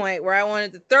to the point where I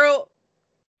wanted to throw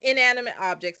inanimate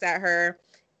objects at her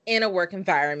in a work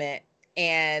environment.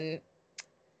 And,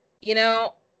 you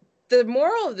know, the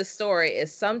moral of the story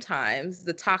is sometimes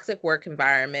the toxic work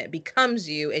environment becomes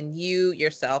you and you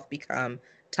yourself become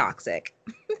toxic.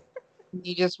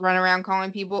 You just run around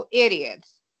calling people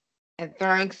idiots and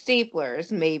throwing staplers,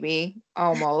 maybe,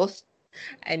 almost.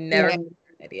 I never And called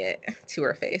her an idiot to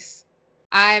her face.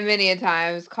 I many a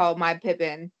times called my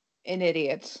Pippin an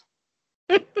idiot.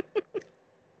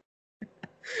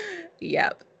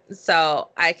 Yep. So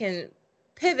I can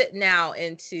pivot now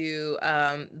into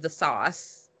the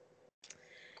sauce.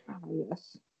 Oh,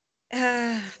 yes.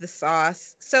 The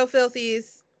sauce. So,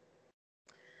 filthies,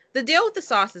 the deal with the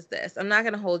sauce is this. I'm not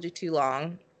going to hold you too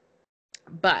long,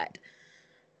 but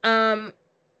um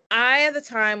I at the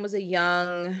time was a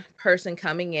young person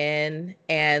coming in,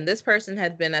 and this person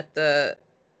had been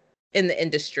in the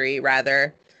industry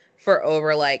rather for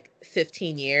over like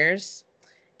 15 years.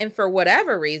 And for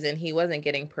whatever reason, he wasn't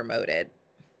getting promoted.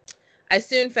 I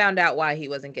soon found out why he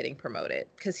wasn't getting promoted,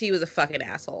 because he was a fucking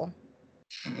asshole.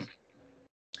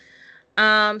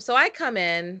 So I come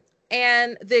in,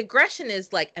 and the aggression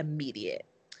is like immediate.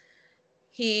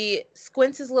 He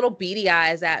squints his little beady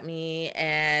eyes at me,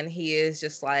 and he is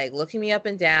just like looking me up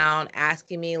and down,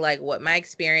 asking me like what my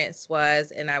experience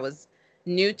was. And I was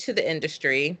new to the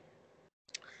industry.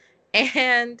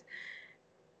 And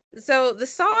so the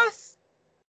sauce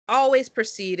always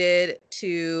proceeded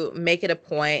to make it a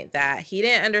point that he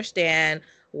didn't understand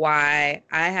why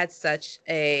I had such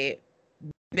a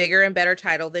bigger and better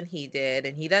title than he did.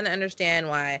 And he doesn't understand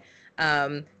why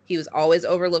he was always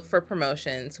overlooked for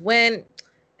promotions when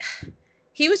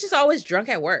he was just always drunk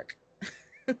at work.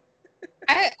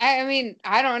 I mean,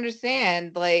 I don't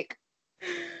understand. Like,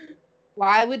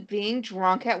 why would being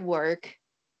drunk at work,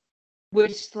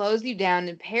 which slows you down and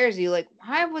impairs you, like,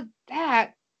 why would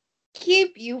that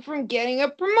keep you from getting a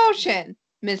promotion?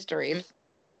 Mysteries.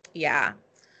 Yeah.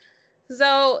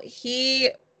 So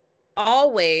he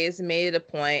always made it a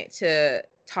point to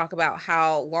talk about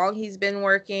how long he's been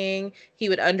working. He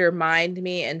would undermine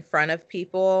me in front of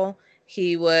people.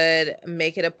 He would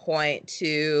make it a point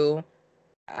to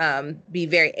be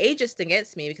very ageist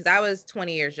against me because I was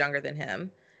 20 years younger than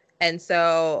him. And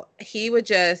so he would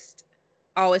just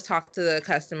always talk to the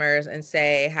customers and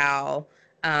say how,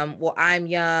 well, I'm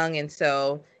young. And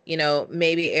so,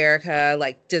 maybe Erica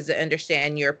like doesn't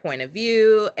understand your point of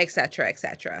view, et cetera, et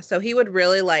cetera. So he would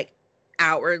really like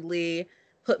outwardly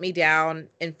put me down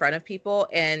in front of people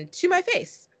and to my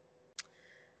face.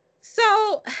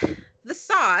 So the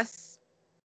sauce,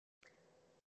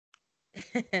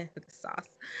 the sauce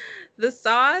the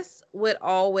sauce would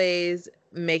always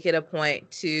make it a point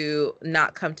to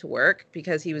not come to work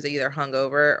because he was either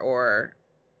hungover or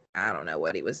I don't know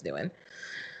what he was doing.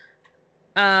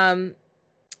 Um,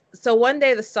 so one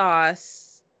day the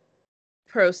sauce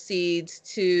proceeds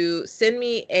to send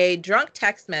me a drunk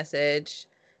text message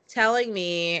telling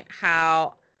me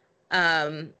how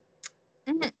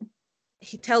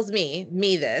he tells me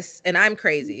this, and I'm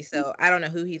crazy, so I don't know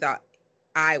who he thought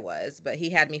I was, but he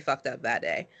had me fucked up that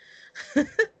day.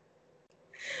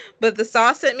 But the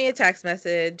sauce sent me a text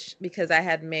message because I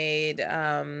had made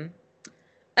a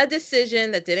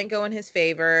decision that didn't go in his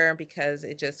favor because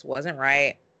it just wasn't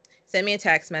right. Sent me a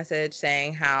text message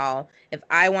saying how if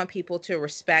I want people to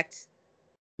respect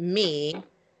me,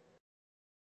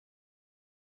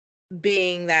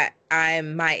 being that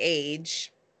I'm my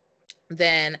age,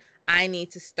 then I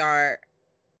need to start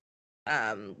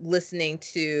listening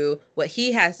to what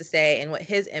he has to say and what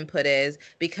his input is,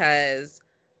 because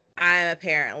I'm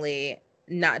apparently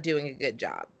not doing a good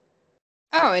job.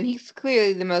 Oh, and he's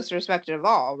clearly the most respected of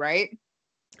all, right?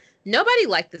 Nobody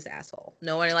liked this asshole.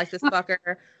 Nobody liked this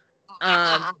fucker.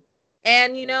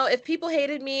 And, you know, if people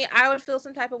hated me, I would feel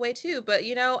some type of way too. But,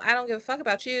 you know, I don't give a fuck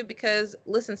about you because,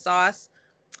 listen, Sauce,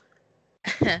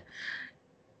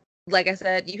 like I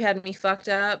said, you had me fucked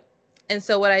up. And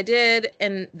so what I did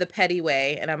in the petty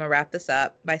way, and I'm going to wrap this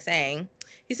up by saying,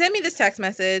 he sent me this text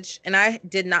message, and I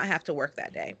did not have to work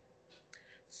that day.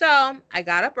 So I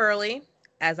got up early,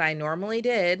 as I normally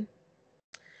did,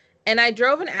 and I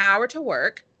drove an hour to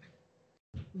work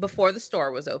before the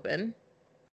store was open.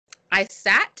 I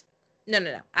sat,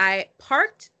 no. I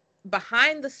parked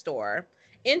behind the store,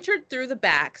 entered through the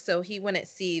back so he wouldn't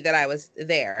see that I was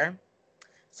there.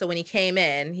 So when he came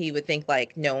in, he would think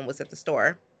like no one was at the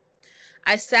store.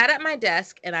 I sat at my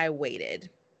desk and I waited.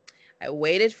 I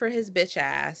waited for his bitch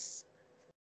ass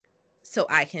so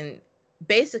I can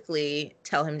basically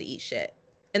tell him to eat shit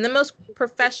in the most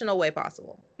professional way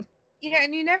possible. Yeah,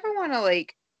 and you never want to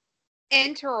like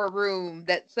enter a room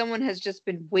that someone has just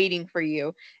been waiting for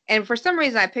you. And for some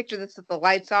reason, I picture this with the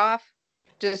lights off,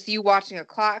 just you watching a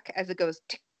clock as it goes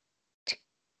tick, tick,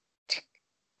 tick,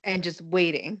 and just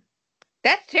waiting.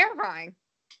 That's terrifying.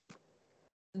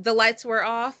 The lights were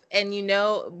off, and you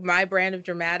know my brand of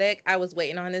dramatic, I was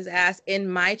waiting on his ass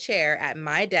in my chair at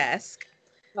my desk,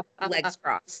 legs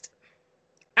crossed.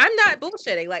 I'm not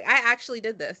bullshitting. Like, I actually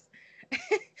did this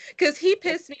because he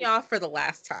pissed me off for the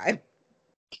last time.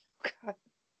 God.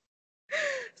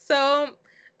 So,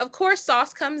 of course,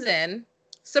 Sauce comes in,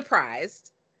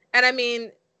 surprised. And I mean,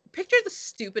 picture the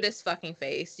stupidest fucking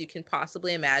face you can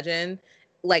possibly imagine.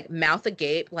 Like, mouth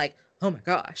agape, like, oh my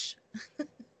gosh.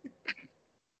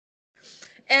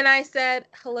 And I said,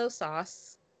 hello,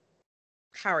 Sauce.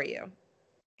 How are you?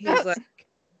 He's like,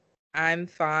 I'm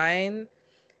fine.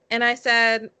 And I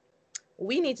said,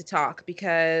 we need to talk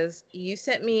because you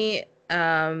sent me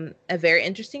a very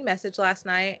interesting message last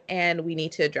night and we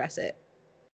need to address it.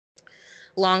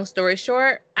 Long story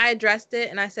short, I addressed it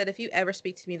and I said, if you ever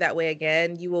speak to me that way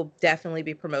again, you will definitely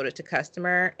be promoted to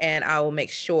customer and I will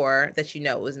make sure that you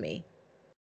know it was me.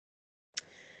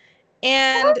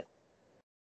 And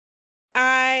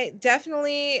I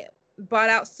definitely bought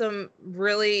out some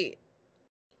really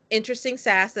interesting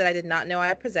sass that I did not know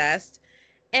I possessed.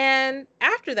 And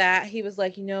after that, he was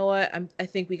like, you know what? I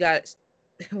think we got,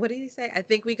 what did he say? I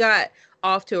think we got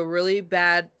off to a really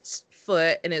bad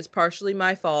foot and it's partially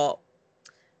my fault.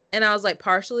 And I was like,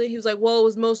 partially? He was like, well, it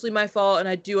was mostly my fault. And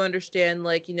I do understand,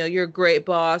 like, you know, you're a great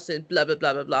boss and blah, blah,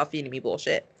 blah, blah, blah, feeding me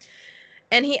bullshit.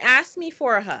 And he asked me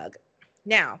for a hug.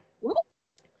 Now,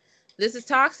 this is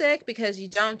toxic because you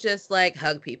don't just like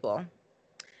hug people.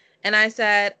 And I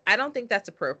said, I don't think that's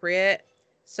appropriate.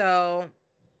 So,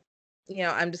 you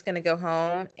know, I'm just going to go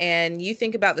home and you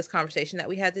think about this conversation that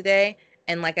we had today.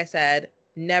 And like I said,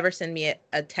 never send me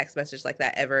a text message like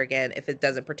that ever again if it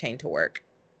doesn't pertain to work.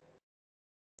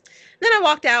 Then I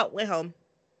walked out, went home.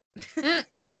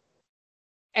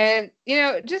 And, you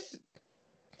know, just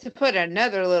to put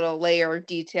another little layer of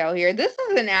detail here, this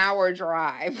is an hour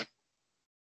drive.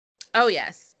 Oh,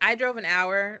 yes. I drove an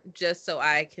hour just so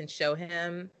I can show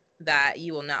him that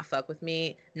you will not fuck with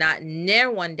me. Not near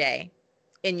one day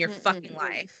in your fucking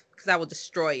life. Because I will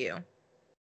destroy you.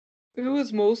 It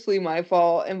was mostly my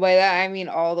fault. And by that, I mean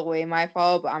all the way my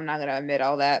fault, but I'm not going to admit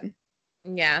all that.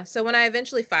 Yeah. So when I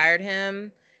eventually fired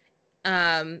him,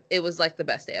 it was like the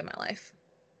best day of my life.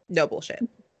 No bullshit.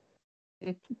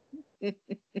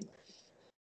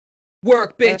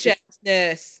 Work bitch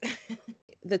assness.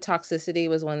 The toxicity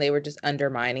was when they were just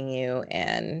undermining you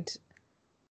and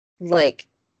like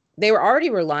they were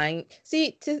already relying.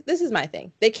 See, this is my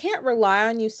thing. They can't rely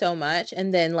on you so much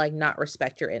and then like not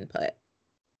respect your input.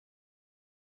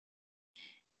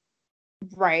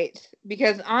 Right.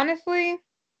 Because honestly,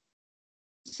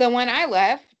 so when I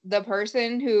left, the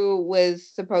person who was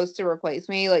supposed to replace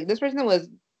me, like this person was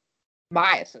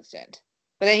my assistant.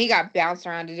 But then he got bounced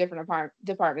around to different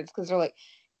departments because they're like,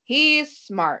 he's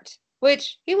smart,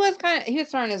 which he was smart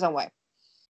in his own way.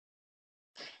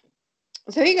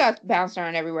 So he got bounced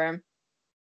around everywhere.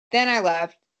 Then I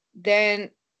left. Then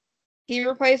he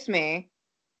replaced me.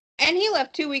 And he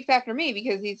left 2 weeks after me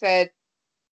because he said,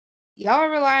 y'all are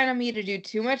relying on me to do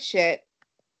too much shit.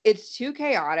 It's too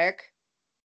chaotic.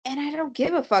 And I don't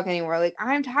give a fuck anymore. Like,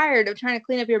 I'm tired of trying to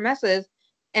clean up your messes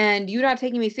and you not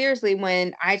taking me seriously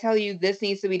when I tell you this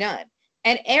needs to be done.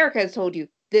 And Erica has told you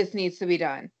this needs to be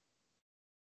done.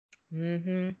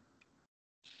 Mm-hmm.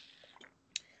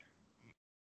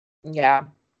 Yeah.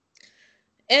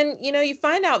 And, you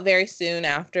find out very soon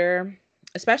after,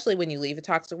 especially when you leave a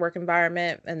toxic work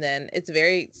environment, and then it's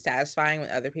very satisfying when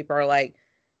other people are like,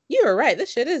 you were right, this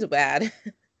shit is bad.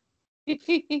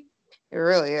 It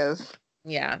really is.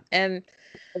 Yeah. And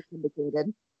It's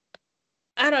indicated.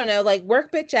 I don't know, like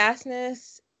work bitch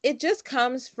assness, it just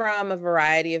comes from a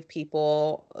variety of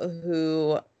people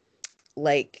who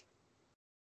like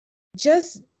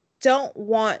just don't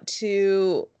want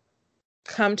to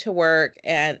come to work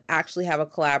and actually have a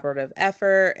collaborative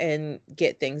effort and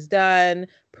get things done,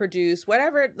 produce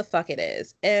whatever the fuck it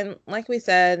is. And like we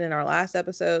said in our last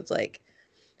episodes, like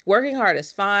working hard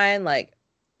is fine. Like,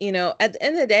 at the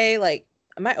end of the day, like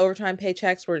my overtime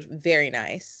paychecks were very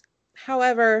nice.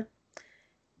 However,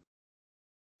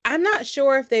 I'm not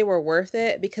sure if they were worth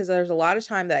it because there's a lot of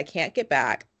time that I can't get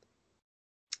back.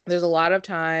 There's a lot of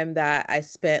time that I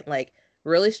spent like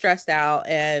really stressed out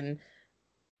and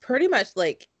pretty much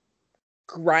like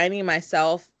grinding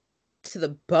myself to the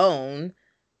bone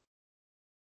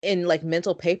in like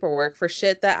mental paperwork for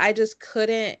shit that I just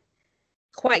couldn't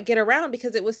quite get around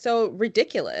because it was so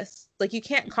ridiculous. Like you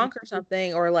can't conquer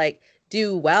something or like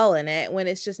do well in it when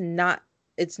it's not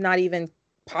even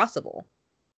possible.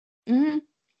 Mm-hmm.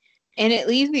 And it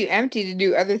leaves you empty to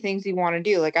do other things you want to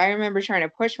do. Like, I remember trying to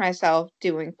push myself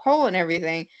doing pole and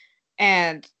everything.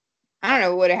 And I don't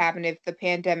know what would have happened if the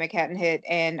pandemic hadn't hit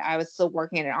and I was still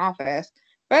working in an office.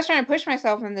 But I was trying to push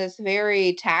myself in this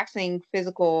very taxing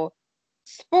physical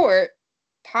sport,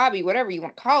 hobby, whatever you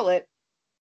want to call it,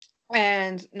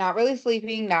 and not really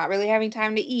sleeping, not really having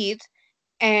time to eat,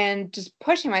 and just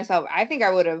pushing myself. I think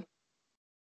I would have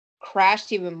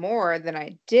crashed even more than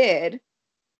I did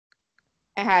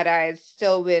had I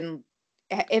still been,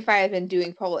 if I had been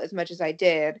doing pole as much as I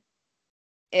did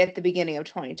at the beginning of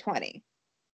 2020.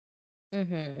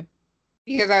 Mm-hmm.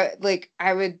 Because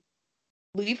I would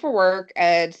leave for work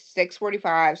at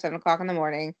 6:45, 7 o'clock in the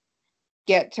morning,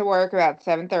 get to work about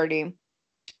 7:30.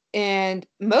 And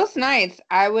most nights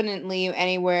I wouldn't leave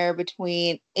anywhere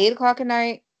between 8 o'clock at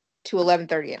night to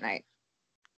 11:30 at night.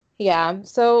 Yeah.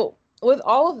 So with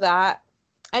all of that,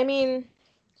 I mean,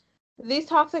 these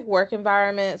toxic work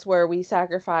environments where we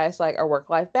sacrifice like our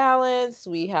work-life balance,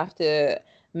 we have to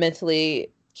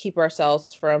mentally keep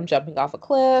ourselves from jumping off a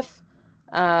cliff,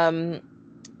 um,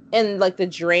 and like the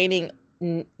draining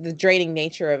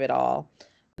nature of it all.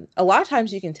 A lot of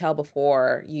times you can tell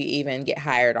before you even get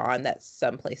hired on that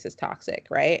some place is toxic,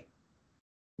 right?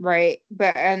 Right.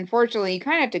 But unfortunately, you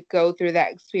kind of have to go through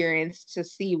that experience to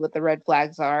see what the red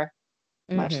flags are,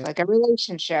 much Mm-hmm. like a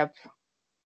relationship.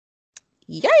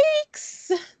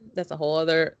 Yikes! That's a whole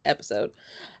other episode.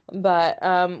 But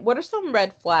what are some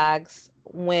red flags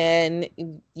when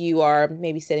you are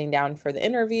maybe sitting down for the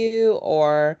interview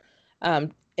or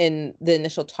in the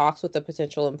initial talks with a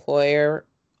potential employer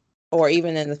or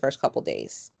even in the first couple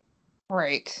days?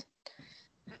 Right.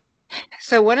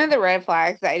 So one of the red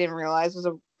flags that I didn't realize was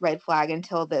a red flag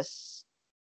till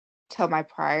my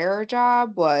prior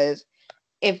job was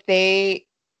if they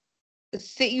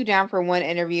sit you down for one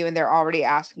interview and they're already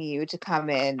asking you to come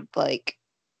in like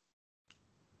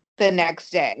the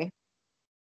next day,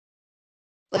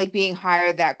 like being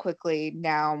hired that quickly.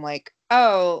 Now I'm like,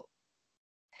 oh,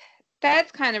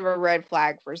 that's kind of a red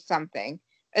flag for something,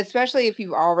 especially if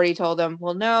you've already told them,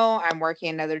 well, no, I'm working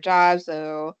another job.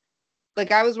 So,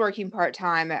 like, I was working part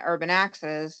time at Urban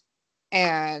Access,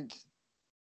 and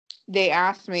they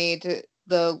asked me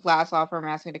the last law firm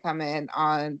asked me to come in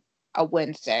on a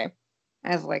Wednesday.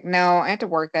 And I was like, no, I have to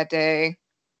work that day.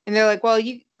 And they're like, well,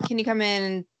 can you come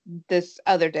in this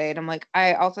other day? And I'm like,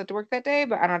 I also have to work that day,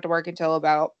 but I don't have to work until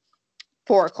about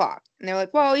 4 o'clock. And they're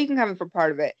like, well, you can come in for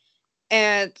part of it.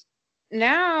 And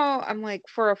now I'm like,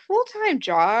 for a full-time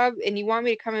job, and you want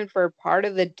me to come in for part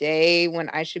of the day when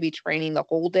I should be training the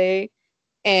whole day,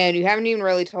 and you haven't even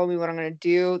really told me what I'm going to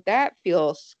do, that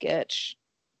feels sketch.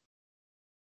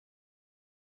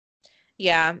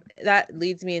 Yeah, that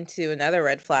leads me into another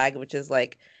red flag, which is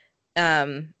like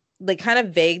kind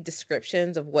of vague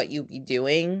descriptions of what you'd be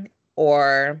doing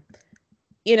or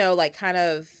like kind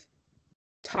of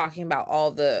talking about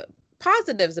all the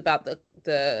positives about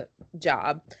the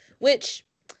job, which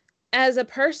as a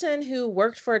person who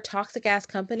worked for a toxic ass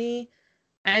company,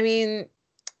 I mean,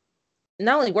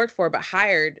 not only worked for but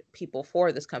hired people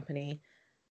for this company.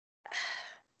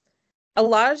 A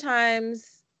lot of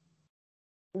times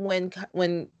when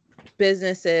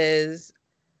businesses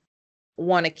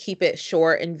want to keep it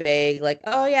short and vague, like,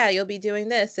 oh yeah, you'll be doing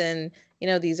this, and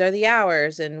these are the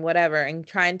hours and whatever, and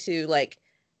trying to like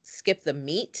skip the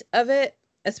meat of it,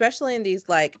 especially in these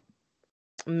like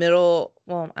middle,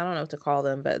 well, I don't know what to call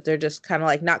them, but they're just kind of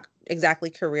like not exactly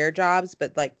career jobs,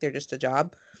 but like they're just a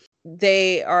job.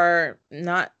 They are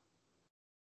not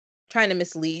trying to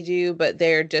mislead you, but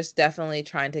they're just definitely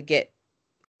trying to get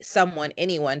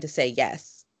anyone to say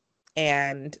yes.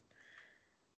 And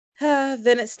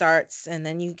then it starts, and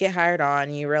then you get hired on,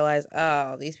 and you realize,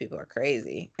 oh, these people are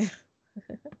crazy.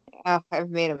 Oh, I've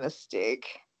made a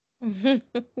mistake. Damn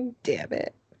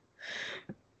it.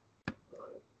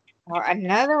 Well,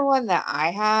 another one that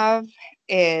I have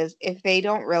is if they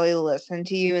don't really listen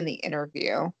to you in the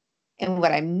interview. And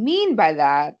what I mean by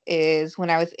that is when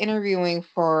I was interviewing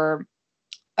for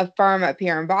a firm up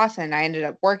here in Boston, I ended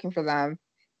up working for them.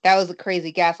 That was a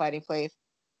crazy gaslighting place.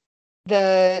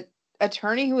 The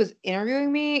attorney who was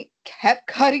interviewing me kept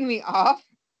cutting me off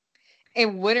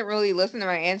and wouldn't really listen to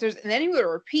my answers. And then he would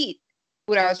repeat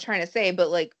what I was trying to say, but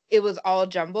like it was all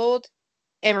jumbled,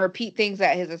 and repeat things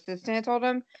that his assistant had told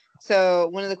him. So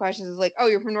one of the questions is like, oh,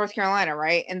 you're from North Carolina,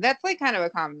 right? And that's like kind of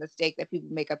a common mistake that people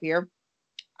make up here.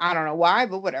 I don't know why,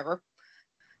 but whatever.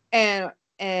 And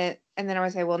then I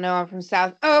would say, well, no, I'm from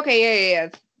South. Oh, okay,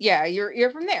 yeah.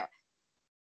 You're from there.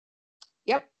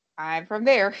 Yep, I'm from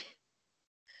there.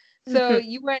 So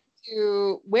you went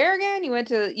to where again? You went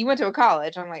to a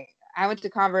college. I'm like, I went to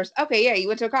Converse. Okay, yeah, you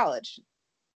went to a college.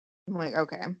 I'm like,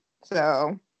 okay.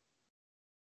 So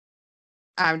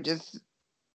I'm just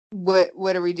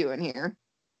what are we doing here?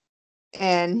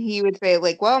 And he would say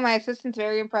like, well, my assistant's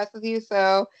very impressed with you,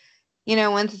 so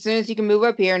once as soon as you can move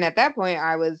up here. And at that point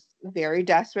I was very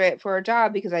desperate for a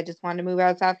job because I just wanted to move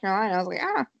out of South Carolina. I was like,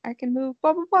 I can move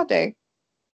blah blah blah day.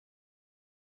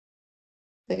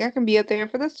 Like I can be up there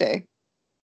for this day.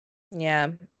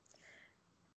 Yeah.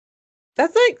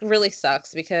 That's like really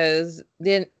sucks because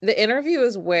the interview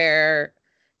is where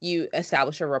you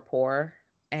establish a rapport,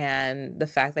 and the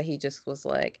fact that he just was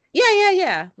like, yeah, yeah,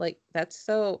 yeah, like that's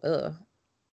so ugh.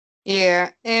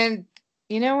 Yeah, and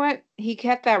you know what? He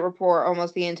kept that rapport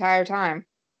almost the entire time.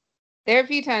 There are a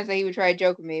few times that he would try to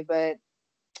joke with me, but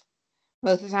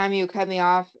most of the time he would cut me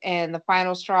off, and the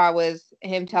final straw was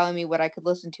him telling me what I could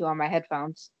listen to on my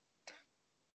headphones.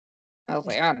 I was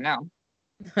like, I don't know.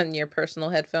 On your personal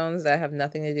headphones that have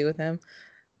nothing to do with him.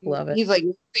 Love it. He's like,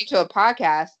 you listening to a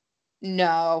podcast?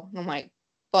 No. I'm like,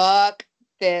 fuck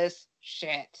this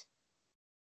shit.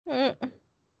 Mm.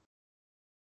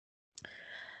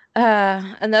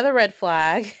 Another red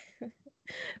flag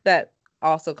that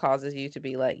also causes you to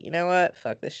be like, you know what,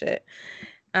 fuck this shit.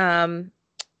 Um,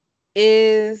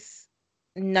 is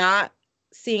not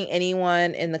seeing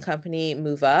anyone in the company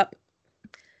move up.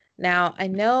 Now, I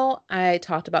know I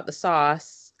talked about the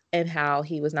sauce and how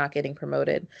he was not getting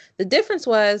promoted. The difference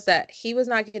was that he was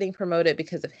not getting promoted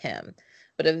because of him.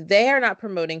 But if they are not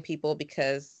promoting people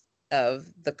because of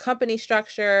the company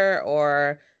structure,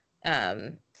 or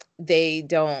um, they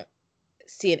don't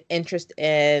see an interest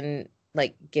in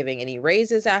like giving any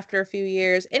raises after a few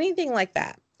years, anything like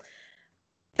that,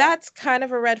 that's kind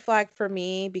of a red flag for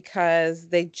me, because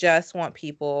they just want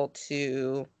people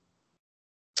to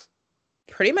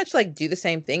pretty much like do the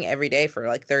same thing every day for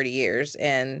like 30 years.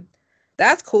 And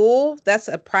that's cool. That's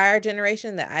a prior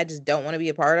generation that I just don't want to be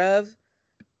a part of.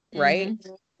 Right.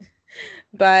 Mm-hmm.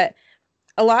 But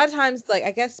a lot of times, like,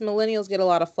 I guess millennials get a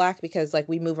lot of flack because like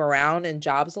we move around in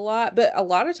jobs a lot, but a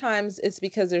lot of times it's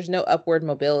because there's no upward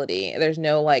mobility. There's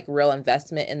no like real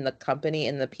investment in the company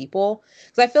and the people.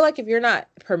 Because I feel like if you're not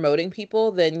promoting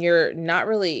people, then you're not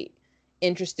really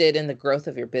interested in the growth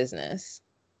of your business.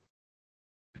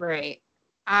 Right.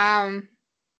 Um,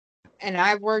 and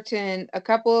I've worked in a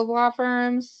couple of law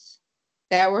firms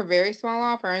that were very small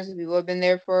law firms. People have been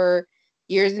there for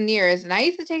years and years. And I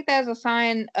used to take that as a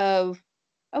sign of,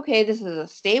 okay, this is a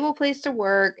stable place to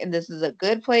work and this is a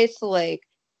good place to like,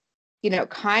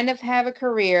 kind of have a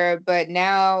career. But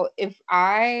now if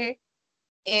I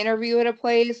interview at a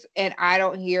place and I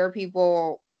don't hear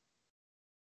people,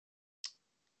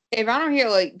 if I don't hear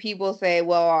like people say,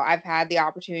 well, I've had the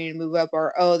opportunity to move up,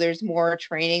 or oh, there's more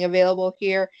training available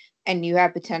here and you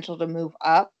have potential to move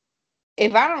up.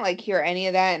 If I don't like hear any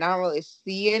of that and I don't really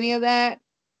see any of that,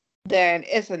 then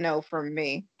it's a no from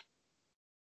me.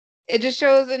 it just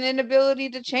shows an inability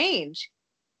to change.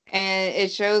 And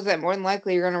it shows that more than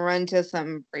likely you're going to run into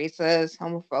some racist,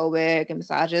 homophobic, and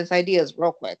misogynist ideas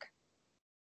real quick.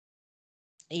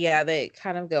 Yeah, they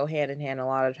kind of go hand in hand a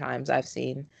lot of times I've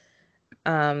seen.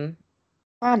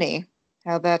 Funny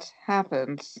how that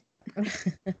happens.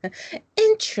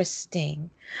 Interesting.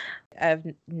 I've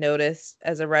noticed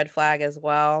as a red flag as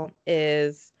well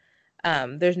is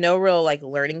there's no real like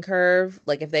learning curve.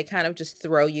 Like if they kind of just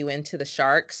throw you into the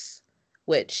sharks,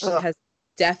 which Ugh. has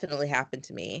definitely happened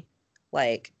to me,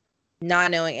 like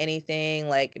not knowing anything,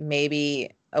 like maybe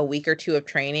a week or two of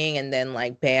training and then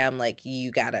like bam, like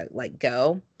you gotta like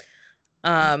go.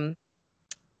 Um,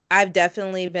 I've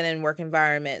definitely been in work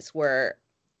environments where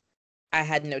I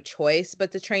had no choice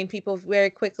but to train people very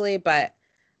quickly, but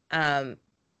um,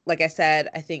 like I said,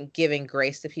 I think giving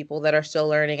grace to people that are still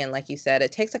learning, and like you said,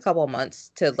 it takes a couple of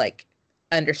months to like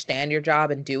understand your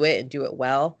job and do it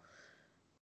well.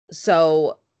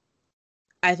 So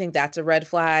I think that's a red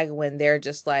flag when they're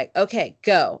just like, okay,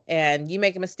 go. And you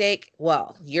make a mistake,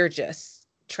 well, you're just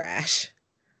trash.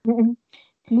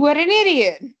 What an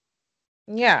idiot.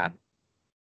 Yeah.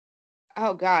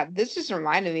 Oh God, this just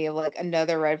reminded me of like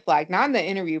another red flag, not in the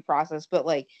interview process, but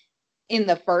like in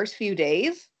the first few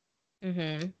days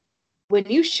Mm-hmm. when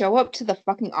you show up to the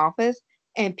fucking office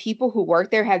and people who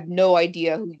work there have no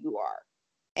idea who you are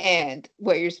and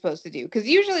what you're supposed to do. Because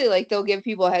usually, like, they'll give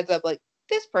people a heads up, like,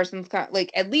 this person's kind of, like,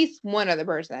 at least one other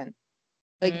person.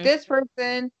 Like, Mm-hmm. this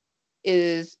person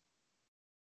is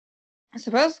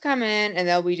supposed to come in and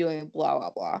they'll be doing blah,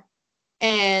 blah, blah.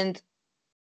 And,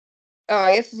 oh,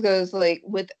 I guess this goes, like,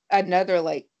 with another,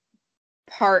 like,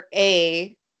 part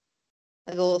A,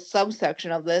 like a little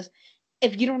subsection of this.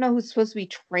 If you don't know who's supposed to be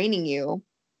training you,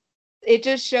 it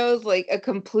just shows like a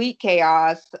complete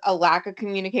chaos, a lack of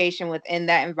communication within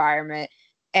that environment,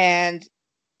 and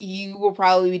you will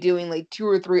probably be doing like 2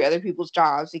 or 3 other people's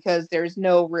jobs because there's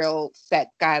no real set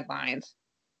guidelines.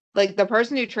 Like the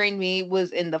person who trained me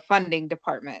was in the funding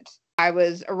department. I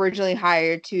was originally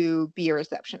hired to be a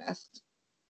receptionist,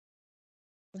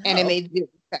 and it Oh. made 0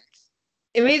 sense.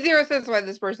 It made 0 sense why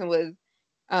this person was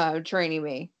training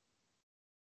me,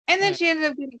 and then Mm. she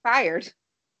ended up getting fired.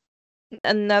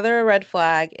 Another red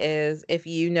flag is if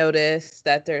you notice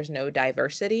that there's no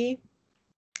diversity.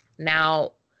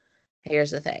 Now,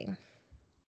 here's the thing.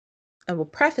 I will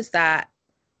preface that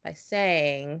by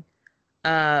saying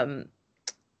um,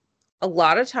 a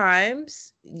lot of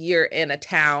times you're in a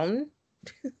town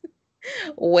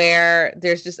where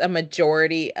there's just a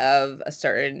majority of a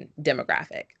certain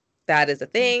demographic. That is a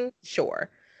thing, sure.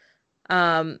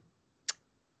 Um,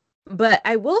 but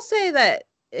I will say that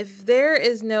if there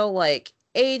is no like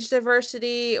age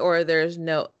diversity or there's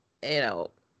no, you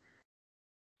know,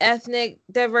 ethnic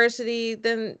diversity,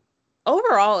 then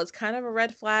overall it's kind of a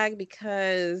red flag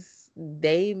because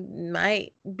they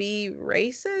might be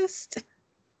racist.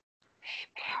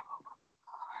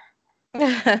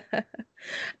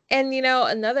 And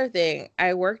another thing,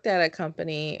 I worked at a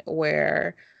company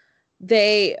where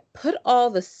they put all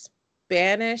the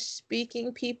Spanish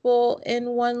speaking people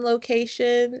in one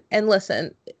location. And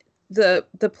listen, the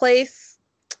place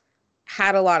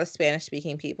had a lot of Spanish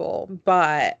speaking people,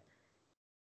 but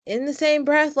in the same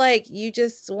breath, like you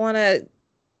just want to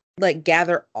like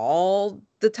gather all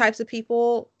the types of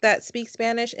people that speak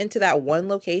Spanish into that one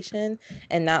location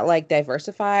and not like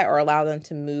diversify or allow them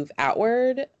to move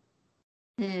outward.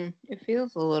 It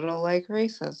feels a little like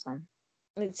racism.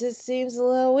 It just seems a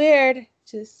little weird.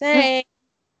 Just saying.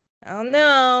 I don't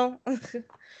know. And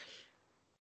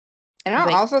I'll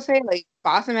But also say, like,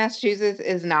 Boston, Massachusetts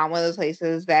is not one of those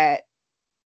places that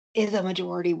is a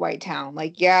majority white town.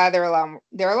 Like, yeah, there are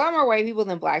a lot more white people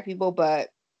than black people, but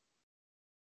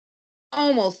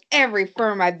almost every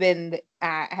firm I've been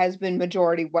at has been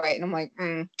majority white, and I'm like,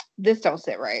 this don't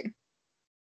sit right.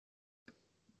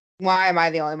 Why am I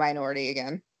the only minority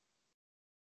again?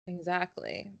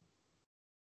 exactly.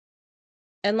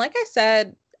 And like I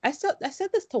said, I said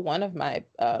this to one of my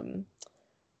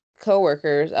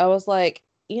coworkers. I was like,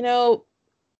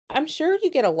 I'm sure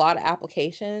you get a lot of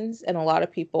applications and a lot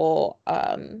of people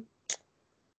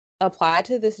apply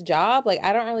to this job. Like,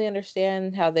 I don't really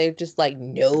understand how they're just like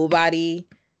nobody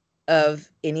of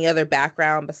any other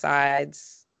background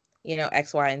besides,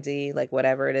 X, Y, and Z, like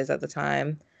whatever it is at the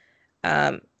time.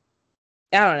 Um,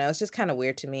 I don't know. It's just kind of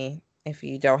weird to me if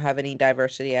you don't have any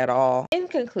diversity at all. In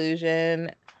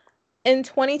conclusion, in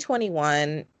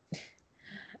 2021,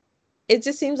 it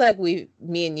just seems like me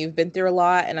and you've been through a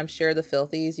lot, and I'm sure the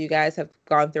filthies, you guys have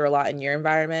gone through a lot in your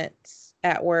environments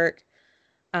at work.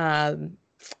 Um,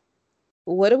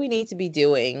 what do we need to be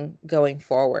doing going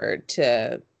forward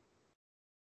to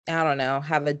I don't know,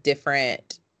 have a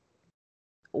different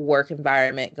work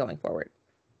environment going forward?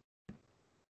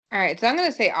 All right, so I'm going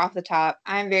to say off the top,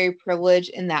 I'm very privileged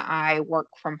in that I work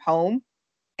from home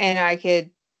and I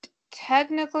could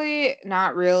technically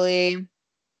not really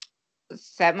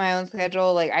set my own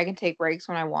schedule. Like I can take breaks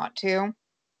when I want to.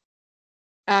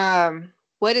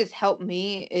 What has helped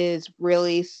me is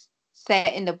really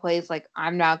set into place like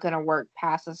I'm not going to work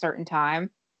past a certain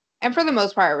time. And for the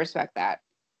most part, I respect that.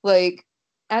 Like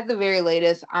at the very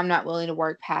latest, I'm not willing to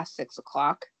work past 6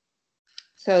 o'clock.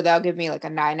 So that'll give me like a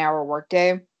 9 hour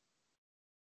workday.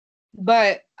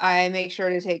 But I make sure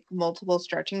to take multiple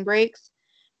stretching breaks.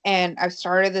 And I've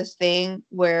started this thing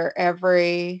where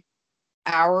every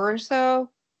hour or so,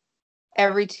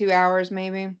 every 2 hours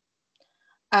maybe,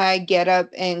 I get up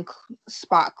and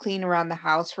spot clean around the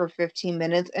house for 15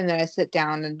 minutes and then I sit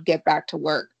down and get back to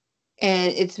work.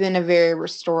 And it's been a very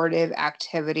restorative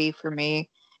activity for me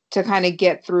to kind of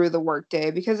get through the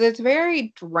workday because it's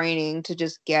very draining to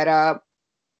just get up.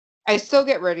 I still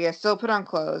get ready, I still put on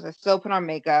clothes, I still put on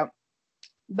makeup,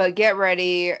 but get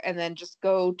ready and then just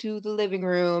go to the living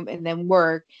room and then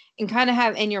work and kind of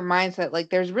have in your mindset like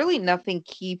there's really nothing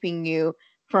keeping you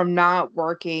from not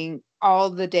working all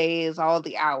the days, all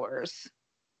the hours.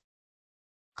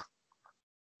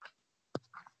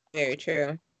 Very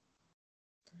true.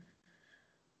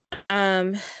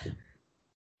 Um,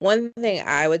 one thing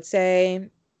I would say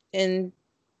in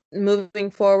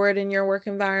moving forward in your work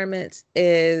environment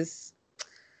is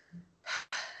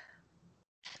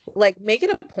like make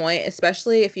it a point,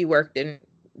 especially if you work in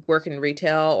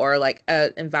retail or like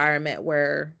an environment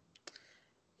where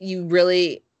you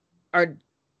really are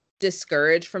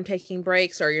discouraged from taking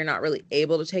breaks or you're not really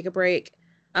able to take a break.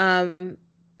 Um,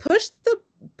 push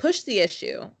the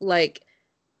issue. Like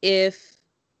if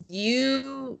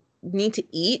you need to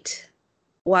eat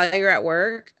while you're at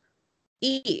work,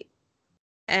 eat.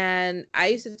 And I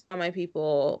used to tell my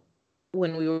people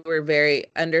when we were very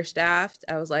understaffed,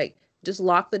 I was like, just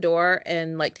lock the door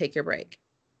and like take your break.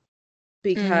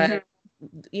 Because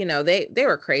Mm-hmm. they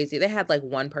were crazy. They had like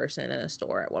one person in a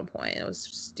store at one point. It was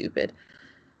stupid.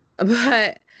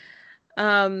 But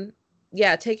um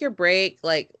yeah, take your break,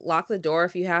 like lock the door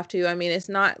if you have to. I mean, it's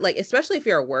not like, especially if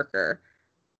you're a worker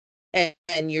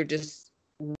and you're just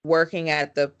working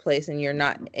at the place and you're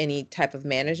not any type of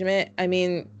management. I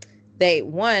mean, they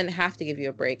one have to give you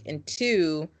a break, and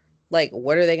two, like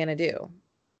what are they going to do?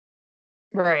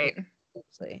 Right.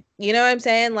 You know what I'm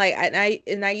saying? Like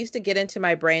I used to get into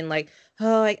my brain like,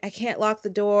 oh, I can't lock the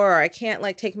door or I can't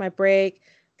like take my break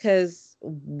because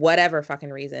whatever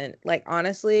fucking reason. Like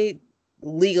honestly,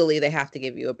 legally they have to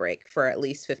give you a break for at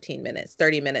least 15 minutes,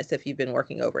 30 minutes if you've been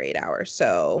working over 8 hours.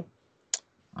 So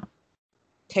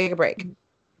take a break.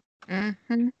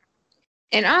 Mm-hmm.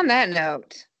 And on that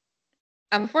note,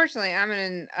 unfortunately, I'm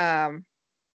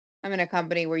in a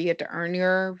company where you have to earn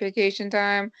your vacation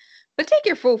time, but take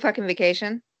your full fucking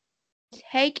vacation.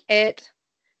 Take it.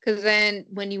 Because then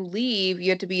when you leave, you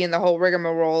have to be in the whole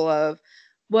rigmarole of,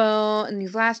 well, in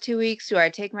these last 2 weeks, do I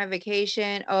take my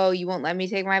vacation? Oh, you won't let me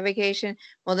take my vacation?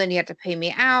 Well, then you have to pay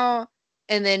me out.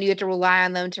 And then you have to rely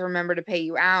on them to remember to pay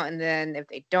you out. And then if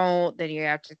they don't, then you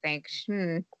have to think,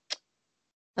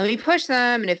 let me push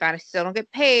them. And if I still don't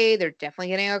get paid, they're definitely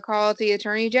getting a call to the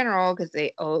attorney general because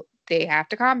they have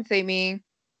to compensate me.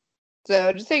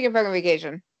 So just take your fucking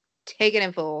vacation. Take it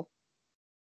in full.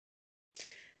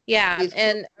 Yeah, These,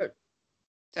 and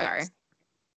sorry.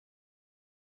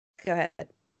 go ahead.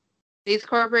 These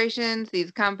corporations,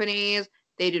 these companies,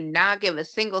 they do not give a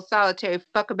single solitary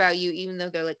fuck about you, even though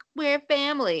they're like, we're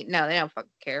family. No, they don't fucking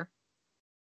care.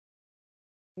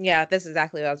 Yeah, this is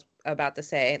exactly what I was about to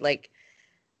say. Like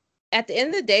at the end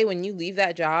of the day, when you leave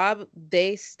that job,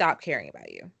 they stop caring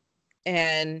about you.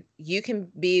 And you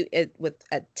can be with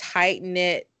a tight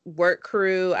knit work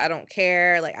crew. I don't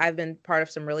care. Like I've been part of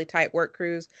some really tight work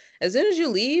crews. As soon as you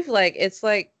leave, like it's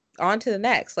like on to the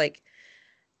next. Like,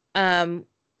 um,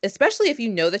 especially if you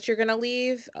know that you're gonna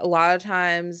leave. A lot of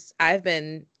times, I've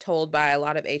been told by a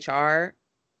lot of HR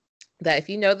that if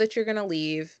you know that you're gonna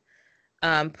leave,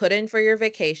 put in for your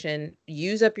vacation,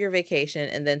 use up your vacation,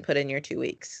 and then put in your 2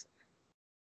 weeks.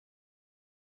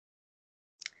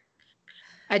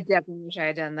 I definitely wish I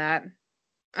had done that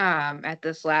at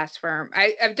this last firm.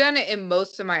 I've done it in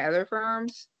most of my other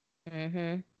firms,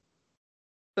 Mm-hmm.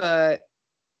 but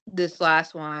this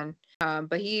last one,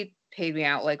 but he paid me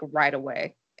out like right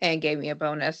away and gave me a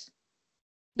bonus.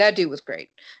 That dude was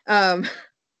great. Um,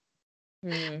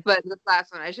 Mm. but this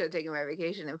last one, I should have taken my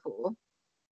vacation in full.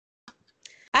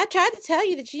 I tried to tell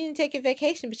you that you didn't take your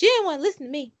vacation, but you didn't want to listen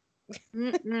to me.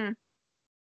 Mm-mm.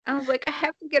 I was like, I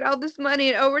have to get all this money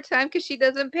in overtime because she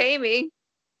doesn't pay me.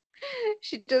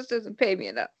 She just doesn't pay me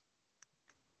enough.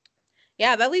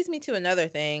 Yeah, that leads me to another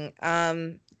thing.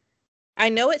 I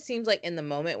know it seems like in the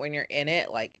moment when you're in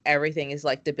it, like everything is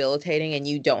like debilitating and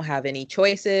you don't have any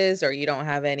choices or you don't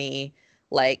have any,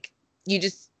 like, you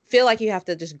just feel like you have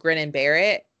to just grin and bear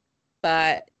it,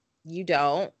 but you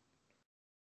don't.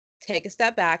 Take a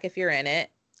step back if you're in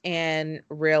it and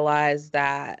realize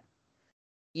that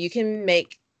you can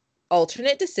make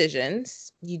alternate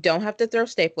decisions. You don't have to throw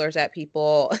staplers at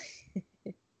people.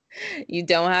 You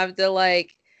don't have to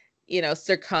like,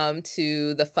 succumb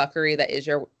to the fuckery that is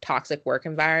your toxic work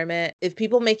environment. If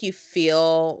people make you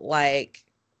feel like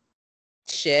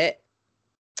shit,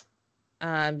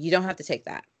 you don't have to take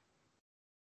that.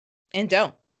 And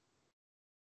don't.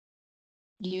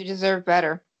 You deserve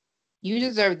better. You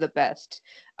deserve the best.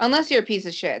 Unless you're a piece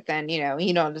of shit, then,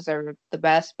 you don't deserve the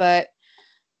best. But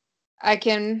I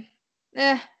can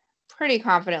pretty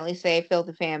confidently say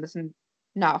Filthy Fam is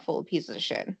not full of pieces of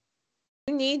shit.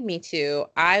 You need me to,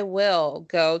 I will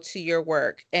go to your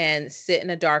work and sit in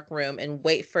a dark room and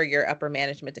wait for your upper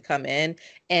management to come in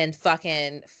and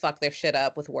fucking fuck their shit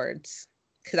up with words.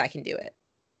 Because I can do it.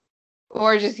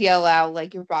 Or just yell out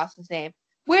like your boss's name.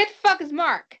 Where the fuck is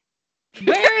Mark?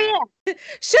 Where is he?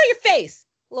 Show your face,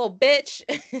 little bitch.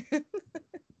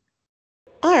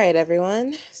 All right,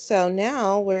 everyone. So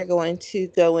now we're going to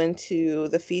go into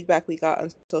the feedback we got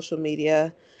on social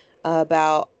media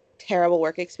about terrible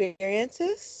work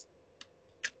experiences.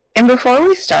 And before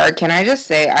we start, can I just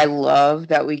say I love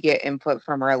that we get input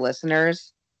from our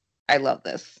listeners. I love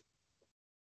this.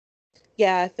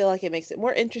 Yeah, I feel like it makes it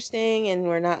more interesting and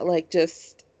we're not like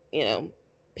just,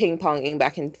 ping-ponging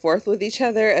back and forth with each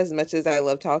other. As much as I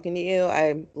love talking to you,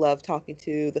 I love talking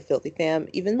to the Filthy Fam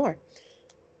even more.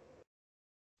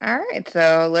 All right,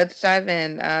 so let's dive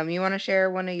in. You want to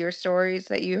share one of your stories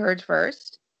that you heard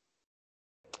first?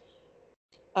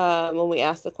 When we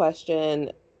asked the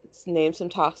question, name some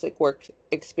toxic work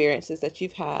experiences that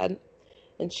you've had.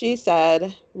 And she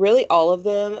said, really all of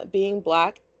them. Being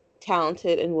Black,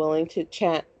 talented, and willing to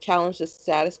challenge the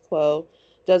status quo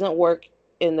doesn't work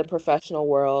in the professional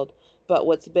world. But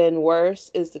what's been worse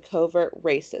is the covert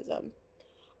racism.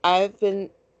 I've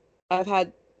been I've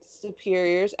had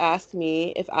superiors ask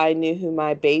me if I knew who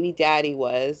my baby daddy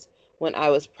was when I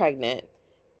was pregnant,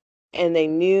 and they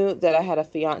knew that I had a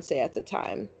fiance at the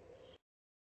time.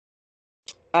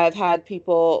 I've had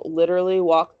people literally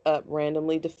walk up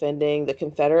randomly defending the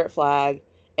Confederate flag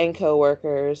and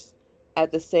coworkers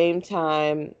at the same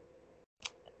time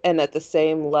and at the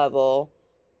same level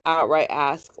outright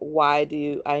ask, why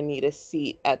do I need a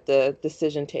seat at the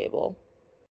decision table?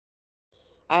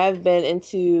 I have been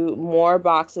into more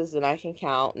boxes than I can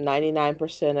count.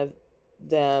 99% of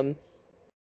them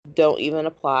don't even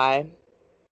apply.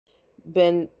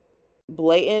 Been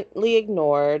blatantly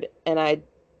ignored and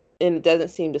it doesn't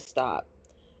seem to stop.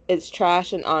 It's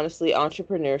trash, and honestly,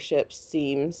 entrepreneurship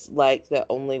seems like the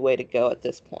only way to go at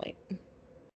this point.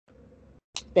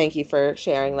 Thank you for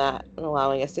sharing that and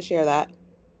allowing us to share that.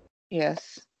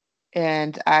 Yes.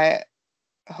 And I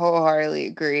wholeheartedly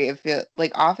agree. It feels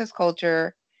like office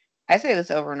culture, I say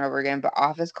this over and over again, but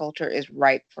office culture is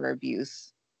ripe for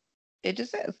abuse. It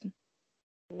just is.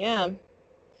 Yeah.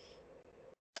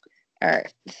 All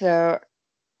right. So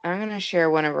I'm going to share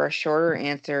one of our shorter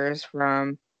answers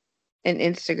from an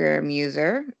Instagram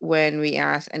user when we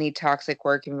asked any toxic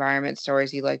work environment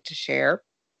stories you'd like to share.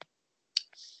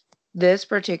 This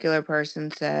particular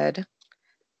person said,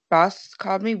 boss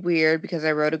called me weird because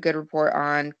I wrote a good report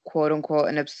on quote unquote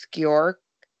an obscure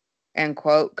end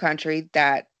quote country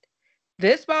that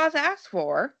this boss asked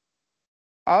for.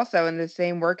 Also, in the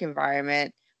same work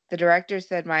environment, the director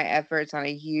said my efforts on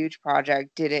a huge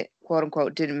project didn't quote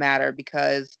unquote didn't matter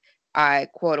because I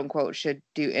quote unquote should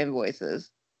do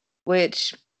invoices,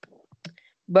 which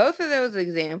both of those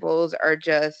examples are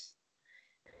just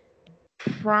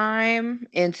prime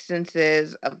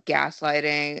instances of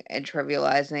gaslighting and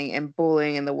trivializing and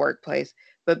bullying in the workplace.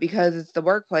 But because it's the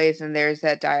workplace and there's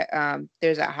that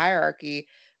hierarchy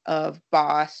of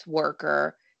boss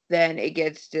worker, then it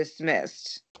gets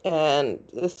dismissed. And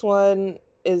this one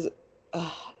is,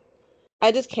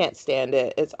 I just can't stand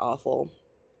it. It's awful.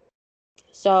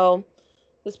 So,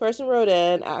 this person wrote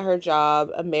in at her job,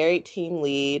 a married team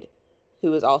lead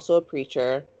who is also a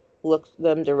preacher, looked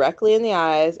them directly in the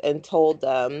eyes and told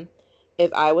them,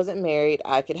 if I wasn't married,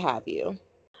 I could have you.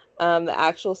 The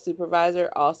actual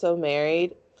supervisor, also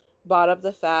married, brought up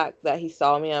the fact that he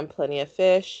saw me on Plenty of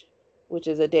Fish, which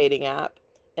is a dating app,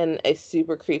 in a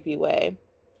super creepy way.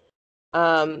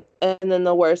 And then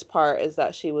the worst part is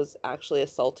that she was actually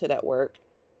assaulted at work.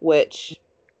 which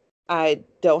I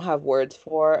don't have words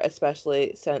for,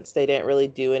 especially since they didn't really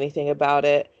do anything about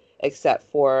it except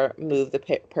for move the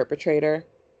perpetrator.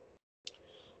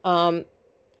 Um,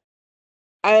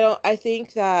 I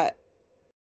think that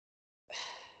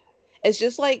it's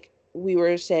just like we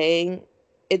were saying,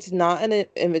 it's not an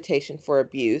invitation for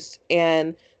abuse.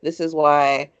 And this is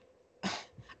why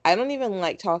I don't even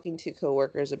like talking to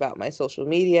coworkers about my social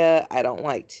media. I don't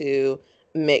like to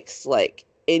mix like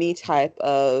any type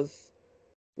of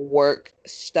work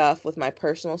stuff with my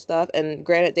personal stuff. And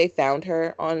granted, they found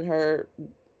her on her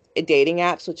dating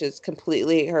apps, which is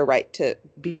completely her right to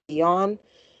be on.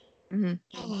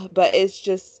 Mm-hmm. But it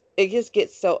just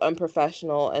gets so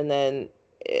unprofessional, and then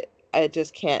I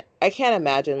can't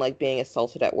imagine like being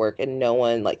assaulted at work and no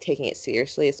one like taking it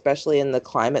seriously, especially in the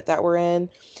climate that we're in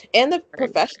and the Right.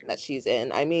 profession that she's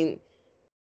in. I mean,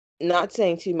 not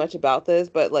saying too much about this,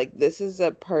 but like this is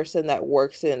a person that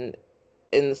works in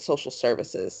the social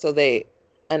services, so they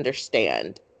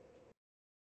understand.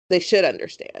 They should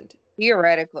understand.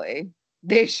 Theoretically,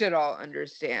 they should all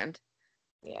understand.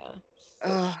 Yeah. So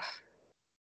Ugh,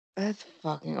 that's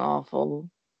fucking awful.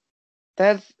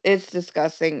 It's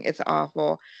disgusting. It's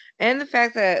awful. And the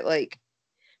fact that like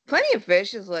Plenty of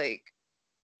Fish is like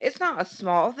it's not a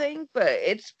small thing, but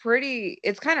it's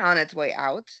kind of on its way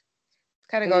out. It's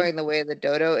kind of mhm. going the way of the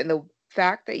dodo. And the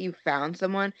fact that you found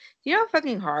someone, you know how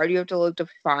fucking hard you have to look to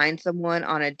find someone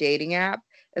on a dating app,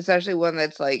 especially one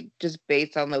that's like just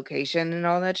based on location and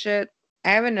all that shit. I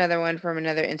have another one from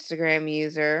another Instagram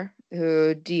user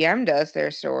who DM'd us their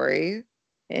story.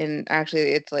 And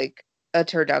actually, it's like a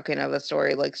turducken of a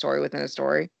story, like story within a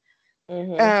story.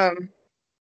 Mhm. Um,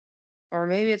 or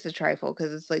maybe it's a trifle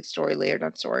because it's like story layered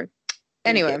on story. Yeah.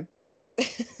 Anyway,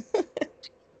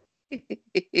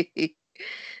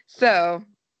 so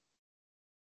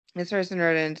this person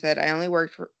wrote in and said, I only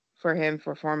worked for him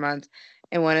for 4 months,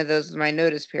 and one of those was my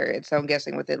notice period. So I'm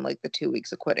guessing within like the 2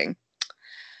 weeks of quitting.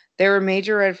 There were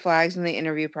major red flags in the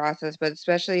interview process, but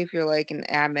especially if you're like an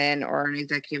admin or an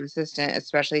executive assistant,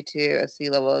 especially to a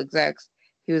C-level execs.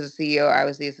 He was a CEO, I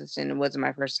was the assistant, and it wasn't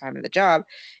my first time in the job.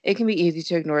 It can be easy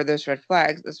to ignore those red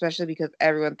flags, especially because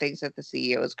everyone thinks that the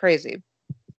CEO is crazy.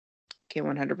 Can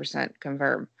 100%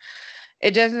 confirm.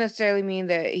 It doesn't necessarily mean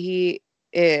that he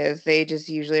is, they just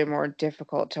usually are more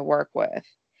difficult to work with.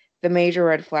 The major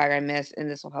red flag I miss, and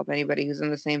this will help anybody who's in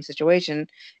the same situation,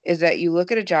 is that you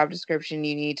look at a job description,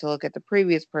 you need to look at the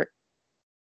previous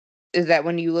is that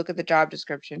when you look at the job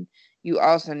description, you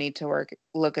also need to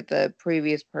look at the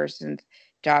previous person's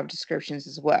job descriptions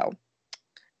as well.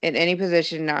 In any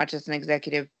position, not just an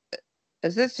executive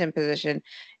assistant position,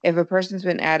 if a person's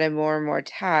been added more and more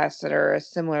tasks that are a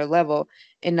similar level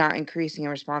and not increasing in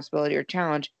responsibility or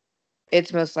challenge,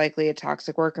 it's most likely a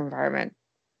toxic work environment.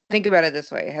 Think about it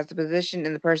this way: has the position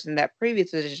and the person in that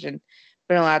previous position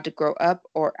been allowed to grow up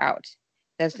or out?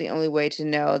 That's the only way to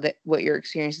know that what your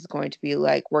experience is going to be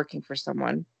like working for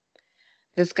someone.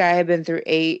 This guy had been through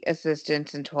 8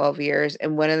 assistants in 12 years,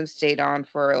 and one of them stayed on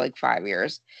for like 5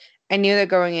 years. I knew that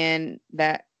going in,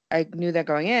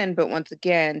 but once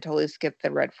again, totally skipped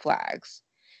the red flags.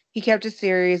 He kept a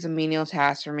series of menial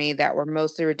tasks for me that were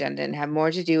mostly redundant and had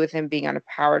more to do with him being on a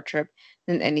power trip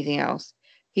than anything else.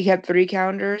 He kept 3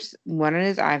 calendars, one on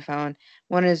his iPhone,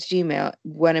 one on his Gmail,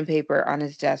 one in paper on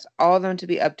his desk, all of them to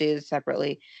be updated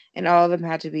separately, and all of them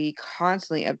had to be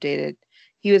constantly updated.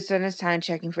 He would spend his time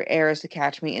checking for errors to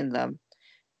catch me in them.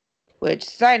 Which,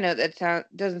 side note,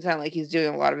 doesn't sound like he's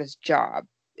doing a lot of his job.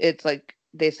 It's like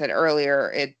they said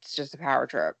earlier, it's just a power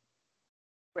trip.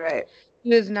 Right.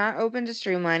 He was not open to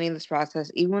streamlining this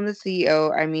process, even when the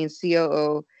CEO, I mean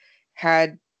COO,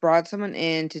 had brought someone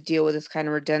in to deal with this kind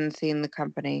of redundancy in the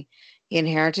company. He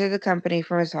inherited the company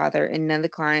from his father, and none of the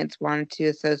clients wanted to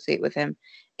associate with him.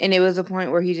 And it was a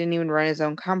point where he didn't even run his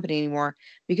own company anymore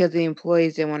because the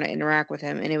employees didn't want to interact with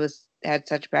him, and it was had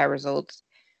such bad results.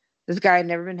 This guy had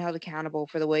never been held accountable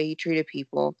for the way he treated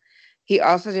people. He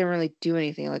also didn't really do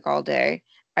anything like all day.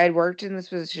 I had worked in this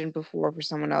position before for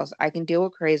someone else. I can deal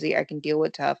with crazy, I can deal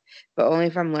with tough, but only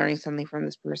if I'm learning something from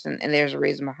this person and there's a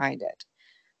reason behind it.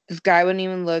 This guy wouldn't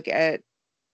even look at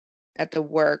the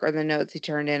work or the notes he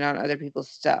turned in on other people's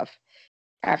stuff.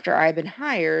 After I had been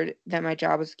hired, that my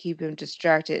job was to keep him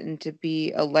distracted and to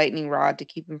be a lightning rod to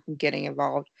keep him from getting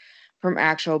involved from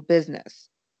actual business.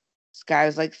 This guy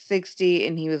was like 60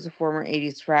 and he was a former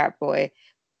 80s frat boy,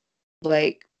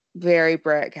 like very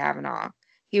Brett Kavanaugh.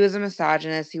 He was a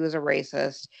misogynist, he was a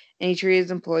racist, and he treated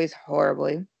his employees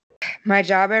horribly. My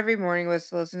job every morning was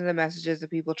to listen to the messages of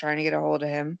people trying to get a hold of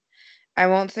him. I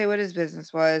won't say what his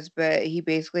business was, but he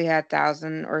basically had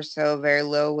 1,000 or so very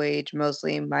low wage,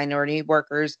 mostly minority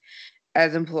workers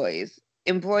as employees.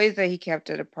 Employees that he kept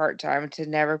at a part-time to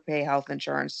never pay health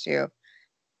insurance to.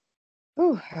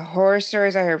 Ooh, horror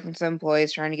stories I heard from some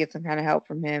employees trying to get some kind of help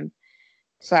from him.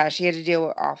 Slash, he had to deal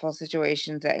with awful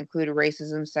situations that included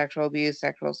racism, sexual abuse,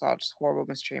 sexual assault, just horrible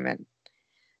mistreatment.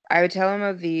 I would tell him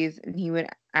of these, and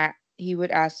he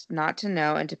would ask not to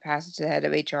know and to pass it to the head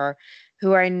of HR,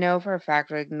 who I know for a fact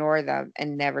would ignore them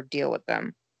and never deal with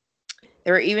them.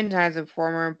 There were even times when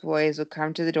former employees would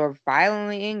come to the door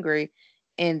violently angry,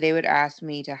 and they would ask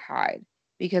me to hide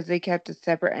because they kept a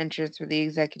separate entrance for the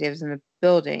executives in the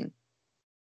building.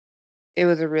 It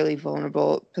was a really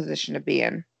vulnerable position to be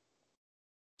in.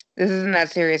 This isn't that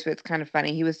serious, but it's kind of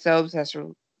funny. He was so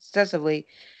obsessively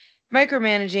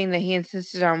micromanaging that he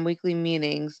insisted on weekly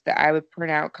meetings that I would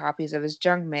print out copies of his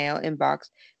junk mail inbox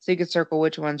so he could circle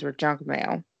which ones were junk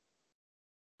mail.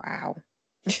 Wow.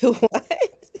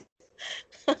 What?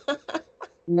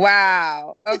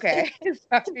 Wow. Okay.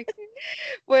 Sorry.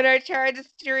 When I tried to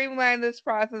streamline this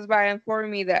process by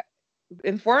informing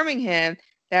him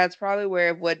that's probably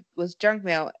where what was junk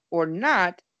mail or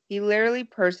not, he literally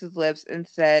pursed his lips and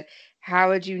said, "How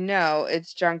would you know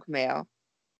it's junk mail?"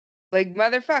 Like,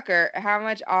 motherfucker, how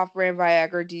much off-brand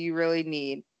Viagra do you really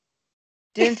need?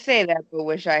 Didn't say that, but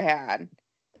wish I had.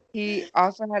 He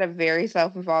also had a very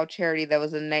self-involved charity that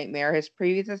was a nightmare. His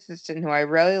previous assistant, who I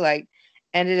really liked,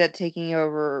 ended up taking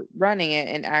over running it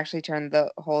and actually turned the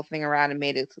whole thing around and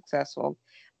made it successful.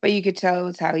 But you could tell it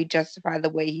was how he justified the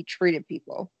way he treated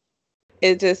people.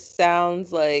 It just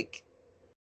sounds like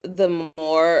the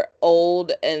more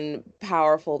old and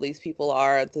powerful these people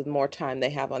are, the more time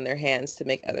they have on their hands to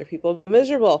make other people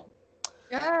miserable.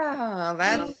 Yeah,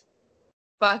 that's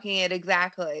fucking it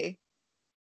exactly.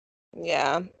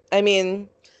 Yeah. I mean,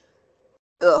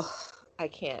 ugh, I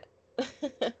can't.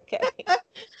 Okay.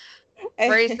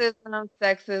 Racism,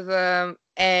 sexism,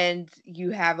 and you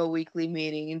have a weekly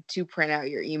meeting to print out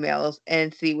your emails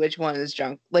and see which one is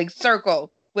junk. Like,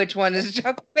 circle which one is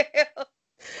junk mail.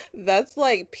 That's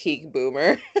like peak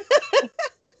boomer.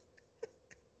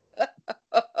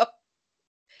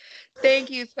 Thank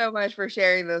you so much for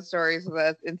sharing those stories with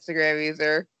us, Instagram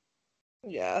user.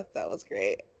 Yeah, that was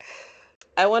great.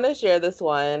 I want to share this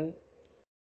one.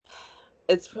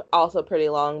 It's also pretty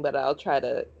long, but I'll try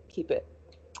to keep it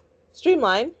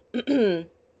streamlined.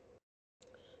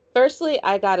 Firstly,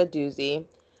 I got a doozy.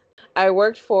 I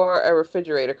worked for a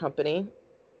refrigerator company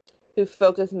who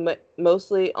focused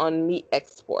mostly on meat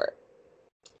export.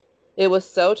 It was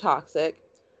so toxic,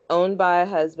 owned by a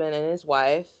husband and his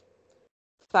wife,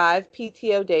 5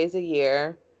 PTO days a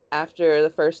year after the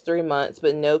first 3 months,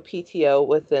 but no PTO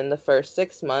within the first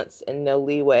 6 months and no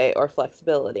leeway or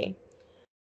flexibility.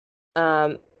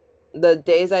 Um, the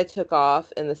days I took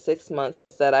off in the 6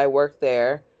 months that I worked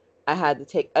there, I had to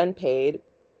take unpaid,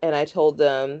 and I told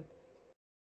them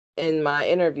in my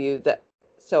interview that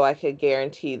so I could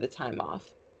guarantee the time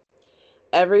off.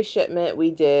 Every shipment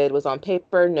we did was on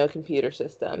paper, no computer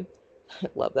system.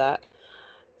 Love that.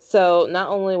 So not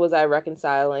only was I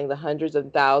reconciling the hundreds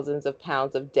of thousands of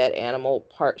pounds of dead animal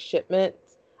part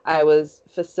shipments I was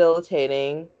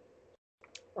facilitating,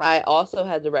 I also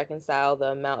had to reconcile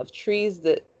the amount of trees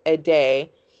that a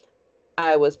day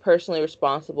I was personally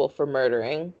responsible for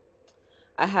murdering.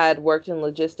 I had worked in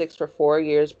logistics for 4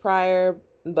 years prior,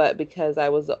 but because I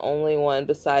was the only one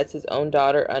besides his own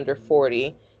daughter under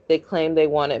 40, they claimed they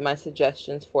wanted my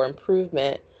suggestions for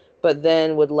improvement, but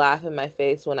then would laugh in my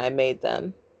face when I made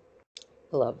them.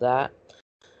 Love that.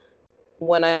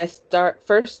 When I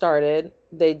first started,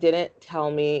 they didn't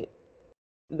tell me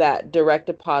that direct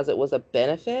deposit was a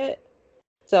benefit.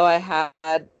 So I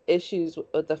had issues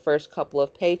with the first couple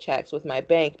of paychecks with my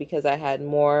bank because I had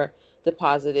more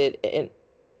deposited in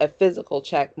a physical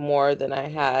check more than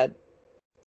 $100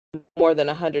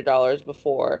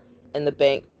 before, and the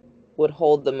bank would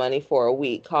hold the money for a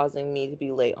week, causing me to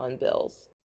be late on bills.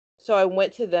 So I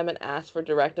went to them and asked for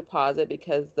direct deposit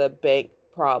because the bank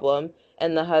problem,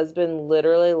 and the husband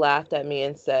literally laughed at me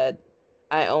and said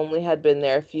I only had been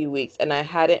there a few weeks and I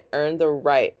hadn't earned the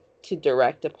right to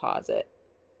direct deposit.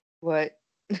 What?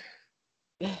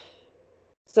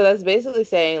 So that's basically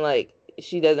saying like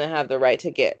she doesn't have the right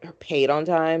to get paid on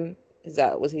time. Is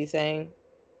that what he's saying?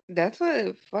 That's what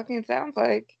it fucking sounds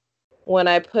like. When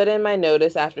I put in my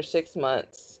notice after 6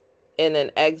 months in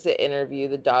an exit interview,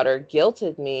 the daughter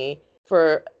guilted me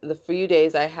for the few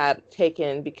days I had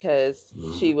taken because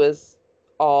she was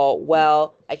all,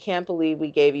 well, I can't believe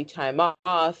we gave you time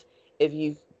off if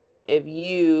you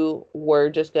were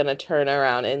just going to turn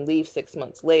around and leave 6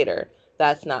 months later.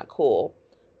 That's not cool.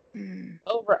 Mm.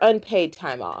 Over unpaid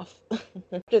time off.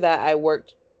 After that, I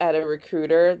worked at a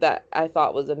recruiter that I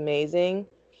thought was amazing.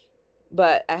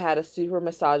 but I had a super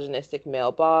misogynistic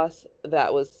male boss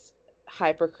that was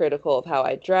hypercritical of how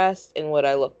I dressed and what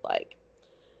I looked like.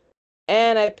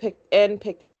 And I picked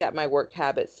at my work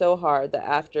habits so hard that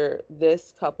after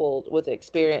this, coupled with the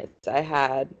experience I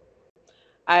had,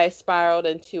 I spiraled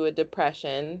into a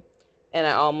depression and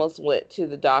I almost went to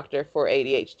the doctor for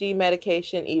ADHD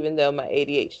medication, even though my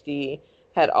ADHD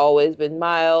had always been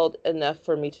mild enough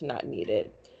for me to not need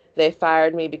it. They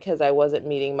fired me because I wasn't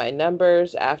meeting my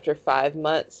numbers after 5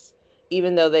 months,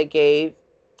 even though they gave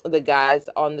the guys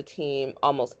on the team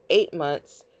almost 8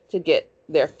 months to get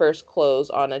their first close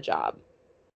on a job.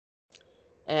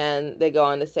 And they go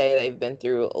on to say they've been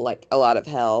through like a lot of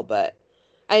hell, but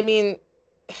I mean,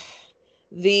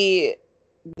 the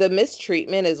the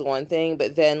mistreatment is one thing,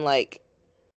 but then like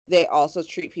they also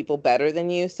treat people better than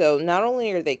you. So not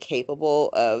only are they capable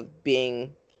of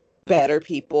being better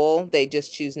people, they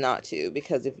just choose not to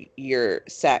because of your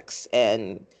sex,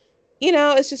 and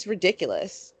it's just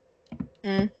ridiculous.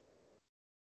 Mm.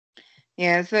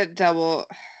 Yeah, it's a double,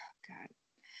 God,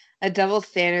 a double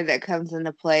standard that comes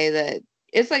into play that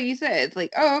it's like you said, it's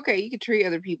like, oh, okay, you can treat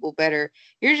other people better.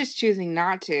 You're just choosing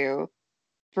not to.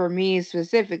 For me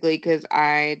specifically, because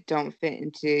I don't fit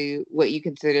into what you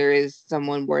consider is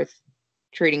someone worth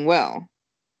treating well.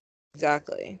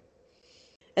 Exactly.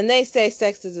 And they say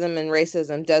sexism and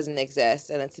racism doesn't exist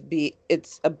and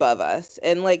it's above us.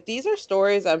 And like these are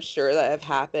stories I'm sure that have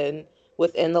happened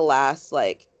within the last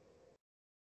like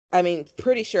I mean,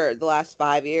 pretty sure the last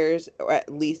 5 years, or at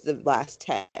least the last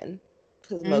 10,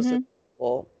 because most of Mm-hmm. the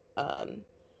people,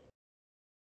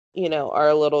 are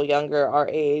a little younger our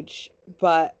age.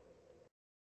 But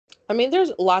I mean,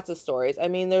 there's lots of stories. I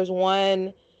mean, there's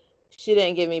one, she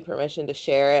didn't give me permission to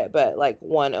share it, but like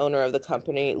one owner of the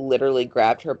company literally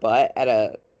grabbed her butt at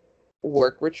a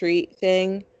work retreat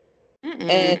thing. And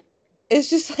Mm-mm. it's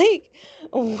just like,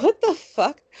 what the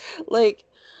fuck? Like,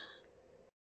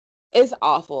 it's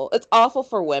awful. It's awful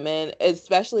for women,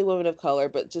 especially women of color,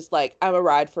 but just like I'm a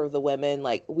ride for the women.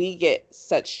 Like we get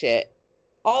such shit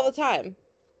all the time.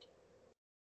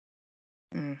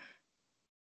 Mm.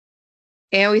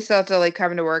 And we still have to like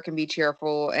come to work and be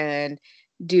cheerful and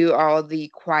do all the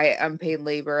quiet, unpaid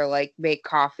labor, like make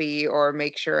coffee or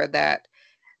make sure that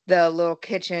the little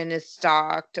kitchen is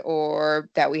stocked or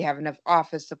that we have enough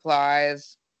office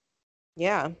supplies.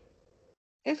 Yeah.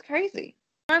 It's crazy.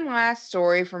 One last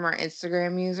story from our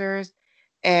Instagram users,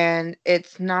 and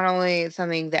it's not only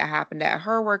something that happened at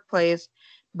her workplace,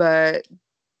 but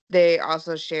they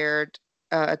also shared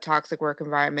a toxic work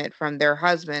environment from their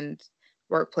husband's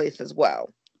workplace as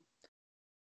well.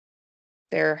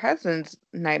 Their husband's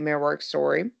nightmare work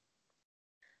story.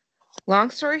 Long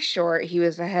story short, he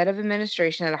was the head of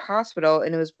administration at a hospital,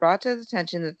 and it was brought to his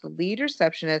attention that the lead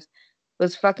receptionist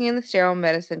was fucking in the sterile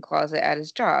medicine closet at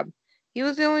his job. He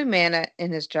was the only man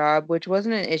in his job, which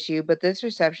wasn't an issue, but this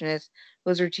receptionist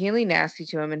was routinely nasty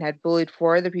to him and had bullied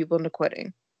four other people into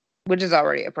quitting, which is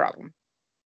already a problem.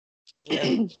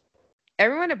 Yeah.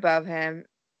 Everyone above him,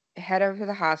 head over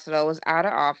the hospital, was out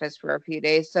of office for a few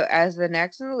days, so as the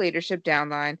next in the leadership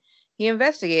downline, he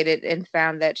investigated and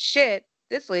found that shit,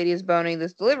 this lady is boning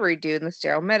this delivery dude in the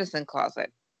sterile medicine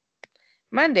closet.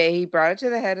 Monday, he brought it to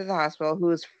the head of the hospital, who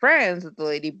was friends with the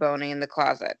lady boning in the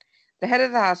closet. The head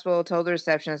of the hospital told the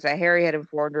receptionist that Harry had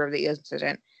informed her of the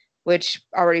incident, which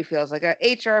already feels like a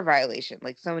HR violation,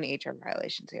 like so many HR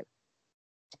violations here.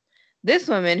 This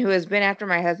woman, who has been after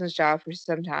my husband's job for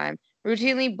some time,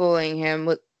 routinely bullying him,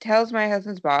 tells my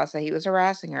husband's boss that he was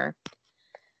harassing her.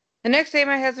 The next day,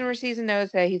 my husband receives a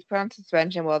notice that he's put on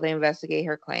suspension while they investigate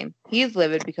her claim. He is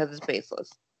livid because it's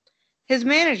baseless. His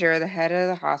manager, the head of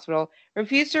the hospital,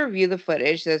 refused to review the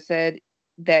footage that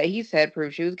he said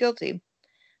proved she was guilty.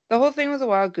 The whole thing was a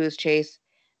wild goose chase,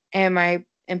 and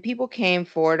people came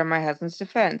forward on my husband's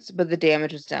defense, but the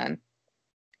damage was done.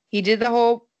 He did the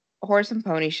whole horse and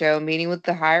pony show, meeting with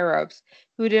the higher ups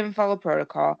who didn't follow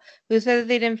protocol, who said that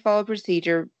they didn't follow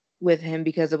procedure with him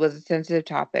because it was a sensitive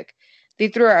topic. They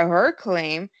threw out her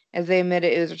claim as they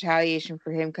admitted it was retaliation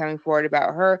for him coming forward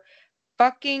about her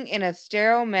fucking in a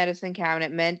sterile medicine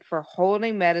cabinet meant for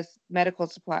holding medical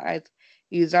supplies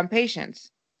used on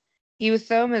patients. He was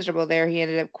so miserable there, he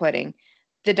ended up quitting.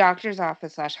 The doctor's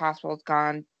office slash hospital has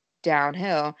gone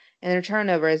downhill, and their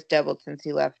turnover has doubled since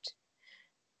he left.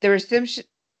 The reception,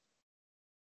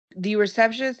 the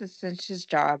receptionist has finished his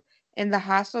job, and the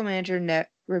hospital manager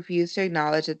refused to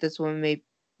acknowledge that this woman may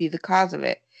be the cause of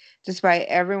it, despite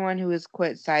everyone who has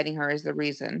quit citing her as the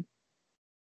reason.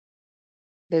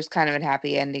 There's kind of a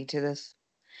happy ending to this.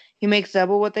 He makes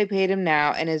double what they paid him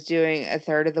now and is doing a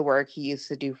third of the work he used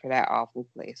to do for that awful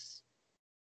place.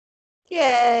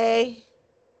 Yay.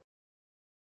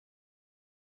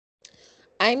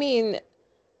 I mean,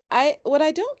 what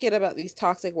I don't get about these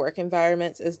toxic work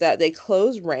environments is that they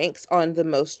close ranks on the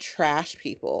most trash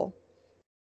people.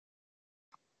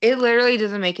 It literally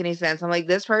doesn't make any sense. I'm like,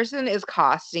 this person is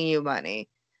costing you money.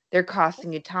 They're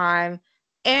costing you time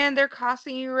and they're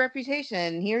costing you your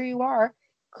reputation. Here you are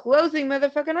closing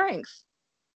motherfucking ranks.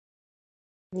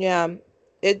 Yeah.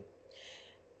 It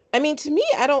I mean, to me,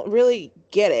 I don't really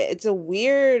get it. It's a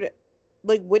weird,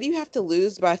 like, what do you have to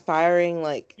lose by firing,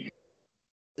 like,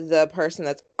 the person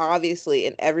that's obviously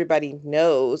and everybody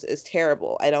knows is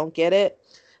terrible? I don't get it.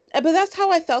 But that's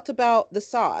how I felt about the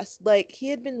sauce. Like, he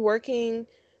had been working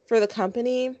for the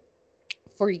company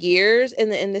for years in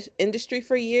the industry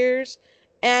for years,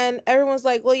 and everyone's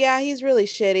like, well, yeah, he's really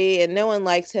shitty and no one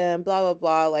likes him, blah blah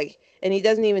blah, like, and he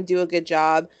doesn't even do a good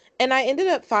job. And I ended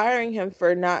up firing him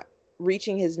for not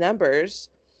reaching his numbers,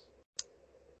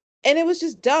 and it was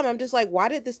just dumb. I'm just like, why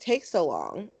did this take so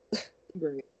long?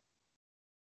 Right.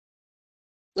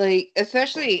 Like,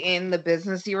 especially in the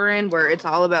business you were in, where it's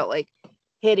all about like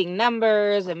hitting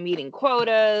numbers and meeting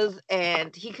quotas,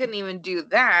 and he couldn't even do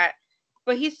that,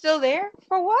 but he's still there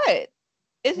for what?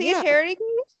 Is he a Yeah, charity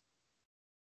case?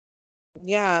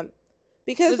 yeah,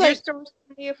 because Was your like store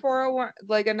a 401,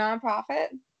 like a nonprofit?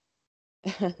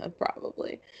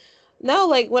 probably no,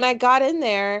 like when I got in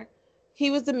there,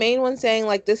 he was the main one saying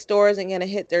like this store isn't going to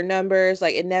hit their numbers,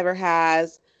 like it never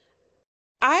has.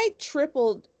 I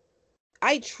tripled,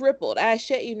 I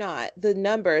shit you not, the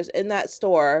numbers in that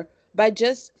store by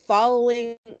just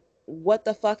following what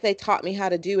the fuck they taught me how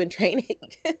to do in training.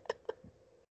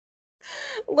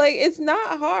 Like, it's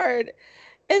not hard.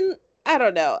 And I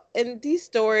don't know. And these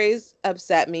stories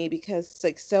upset me because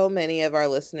like so many of our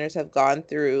listeners have gone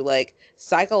through like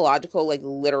psychological, like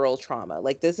literal trauma.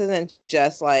 Like this isn't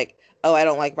just like, oh, I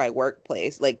don't like my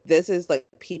workplace. Like this is like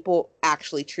people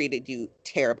actually treated you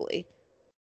terribly.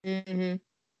 Mm-hmm.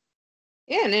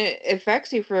 Yeah, and it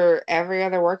affects you for every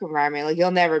other work environment. Like,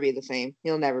 you'll never be the same.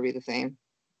 You'll never be the same.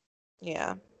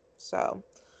 Yeah. So,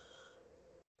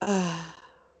 uh,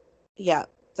 yeah,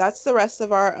 that's the rest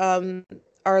of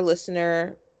our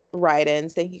listener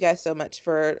write-ins. Thank you guys so much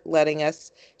for letting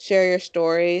us share your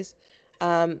stories.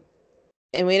 Um,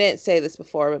 and we didn't say this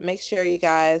before, but make sure you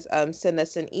guys send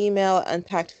us an email at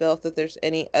unpackedfilth if there's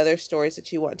any other stories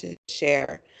that you want to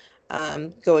share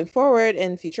going forward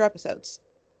in future episodes.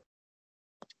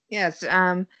 Yes.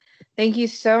 Thank you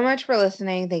so much for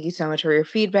listening. Thank you so much for your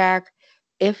feedback.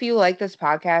 If you like this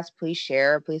podcast, please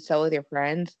share, please tell with your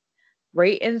friends,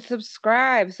 rate and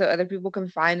subscribe so other people can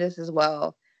find us as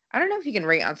well. I don't know if you can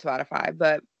rate on Spotify,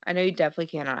 but I know you definitely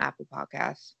can on Apple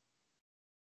Podcasts.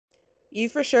 You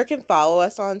for sure can follow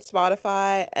us on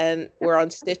Spotify, and we're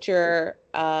on Stitcher.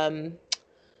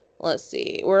 Let's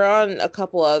see, we're on a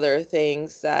couple other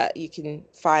things that you can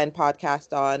find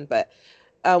podcast on, but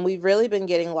we've really been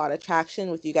getting a lot of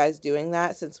traction with you guys doing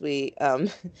that since we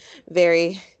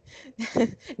very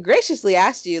graciously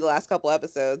asked you the last couple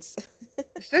episodes.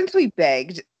 Since we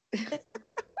begged.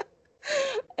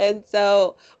 And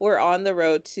so we're on the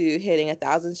road to hitting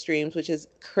 1,000 streams, which is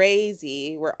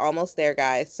crazy. We're almost there,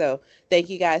 guys. So thank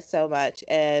you guys so much.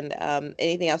 And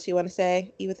anything else you want to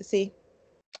say, E with the C?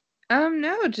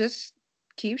 No, just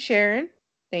keep sharing.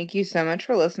 Thank you so much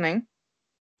for listening.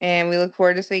 And we look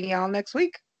forward to seeing y'all next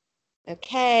week.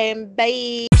 Okay,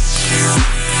 bye.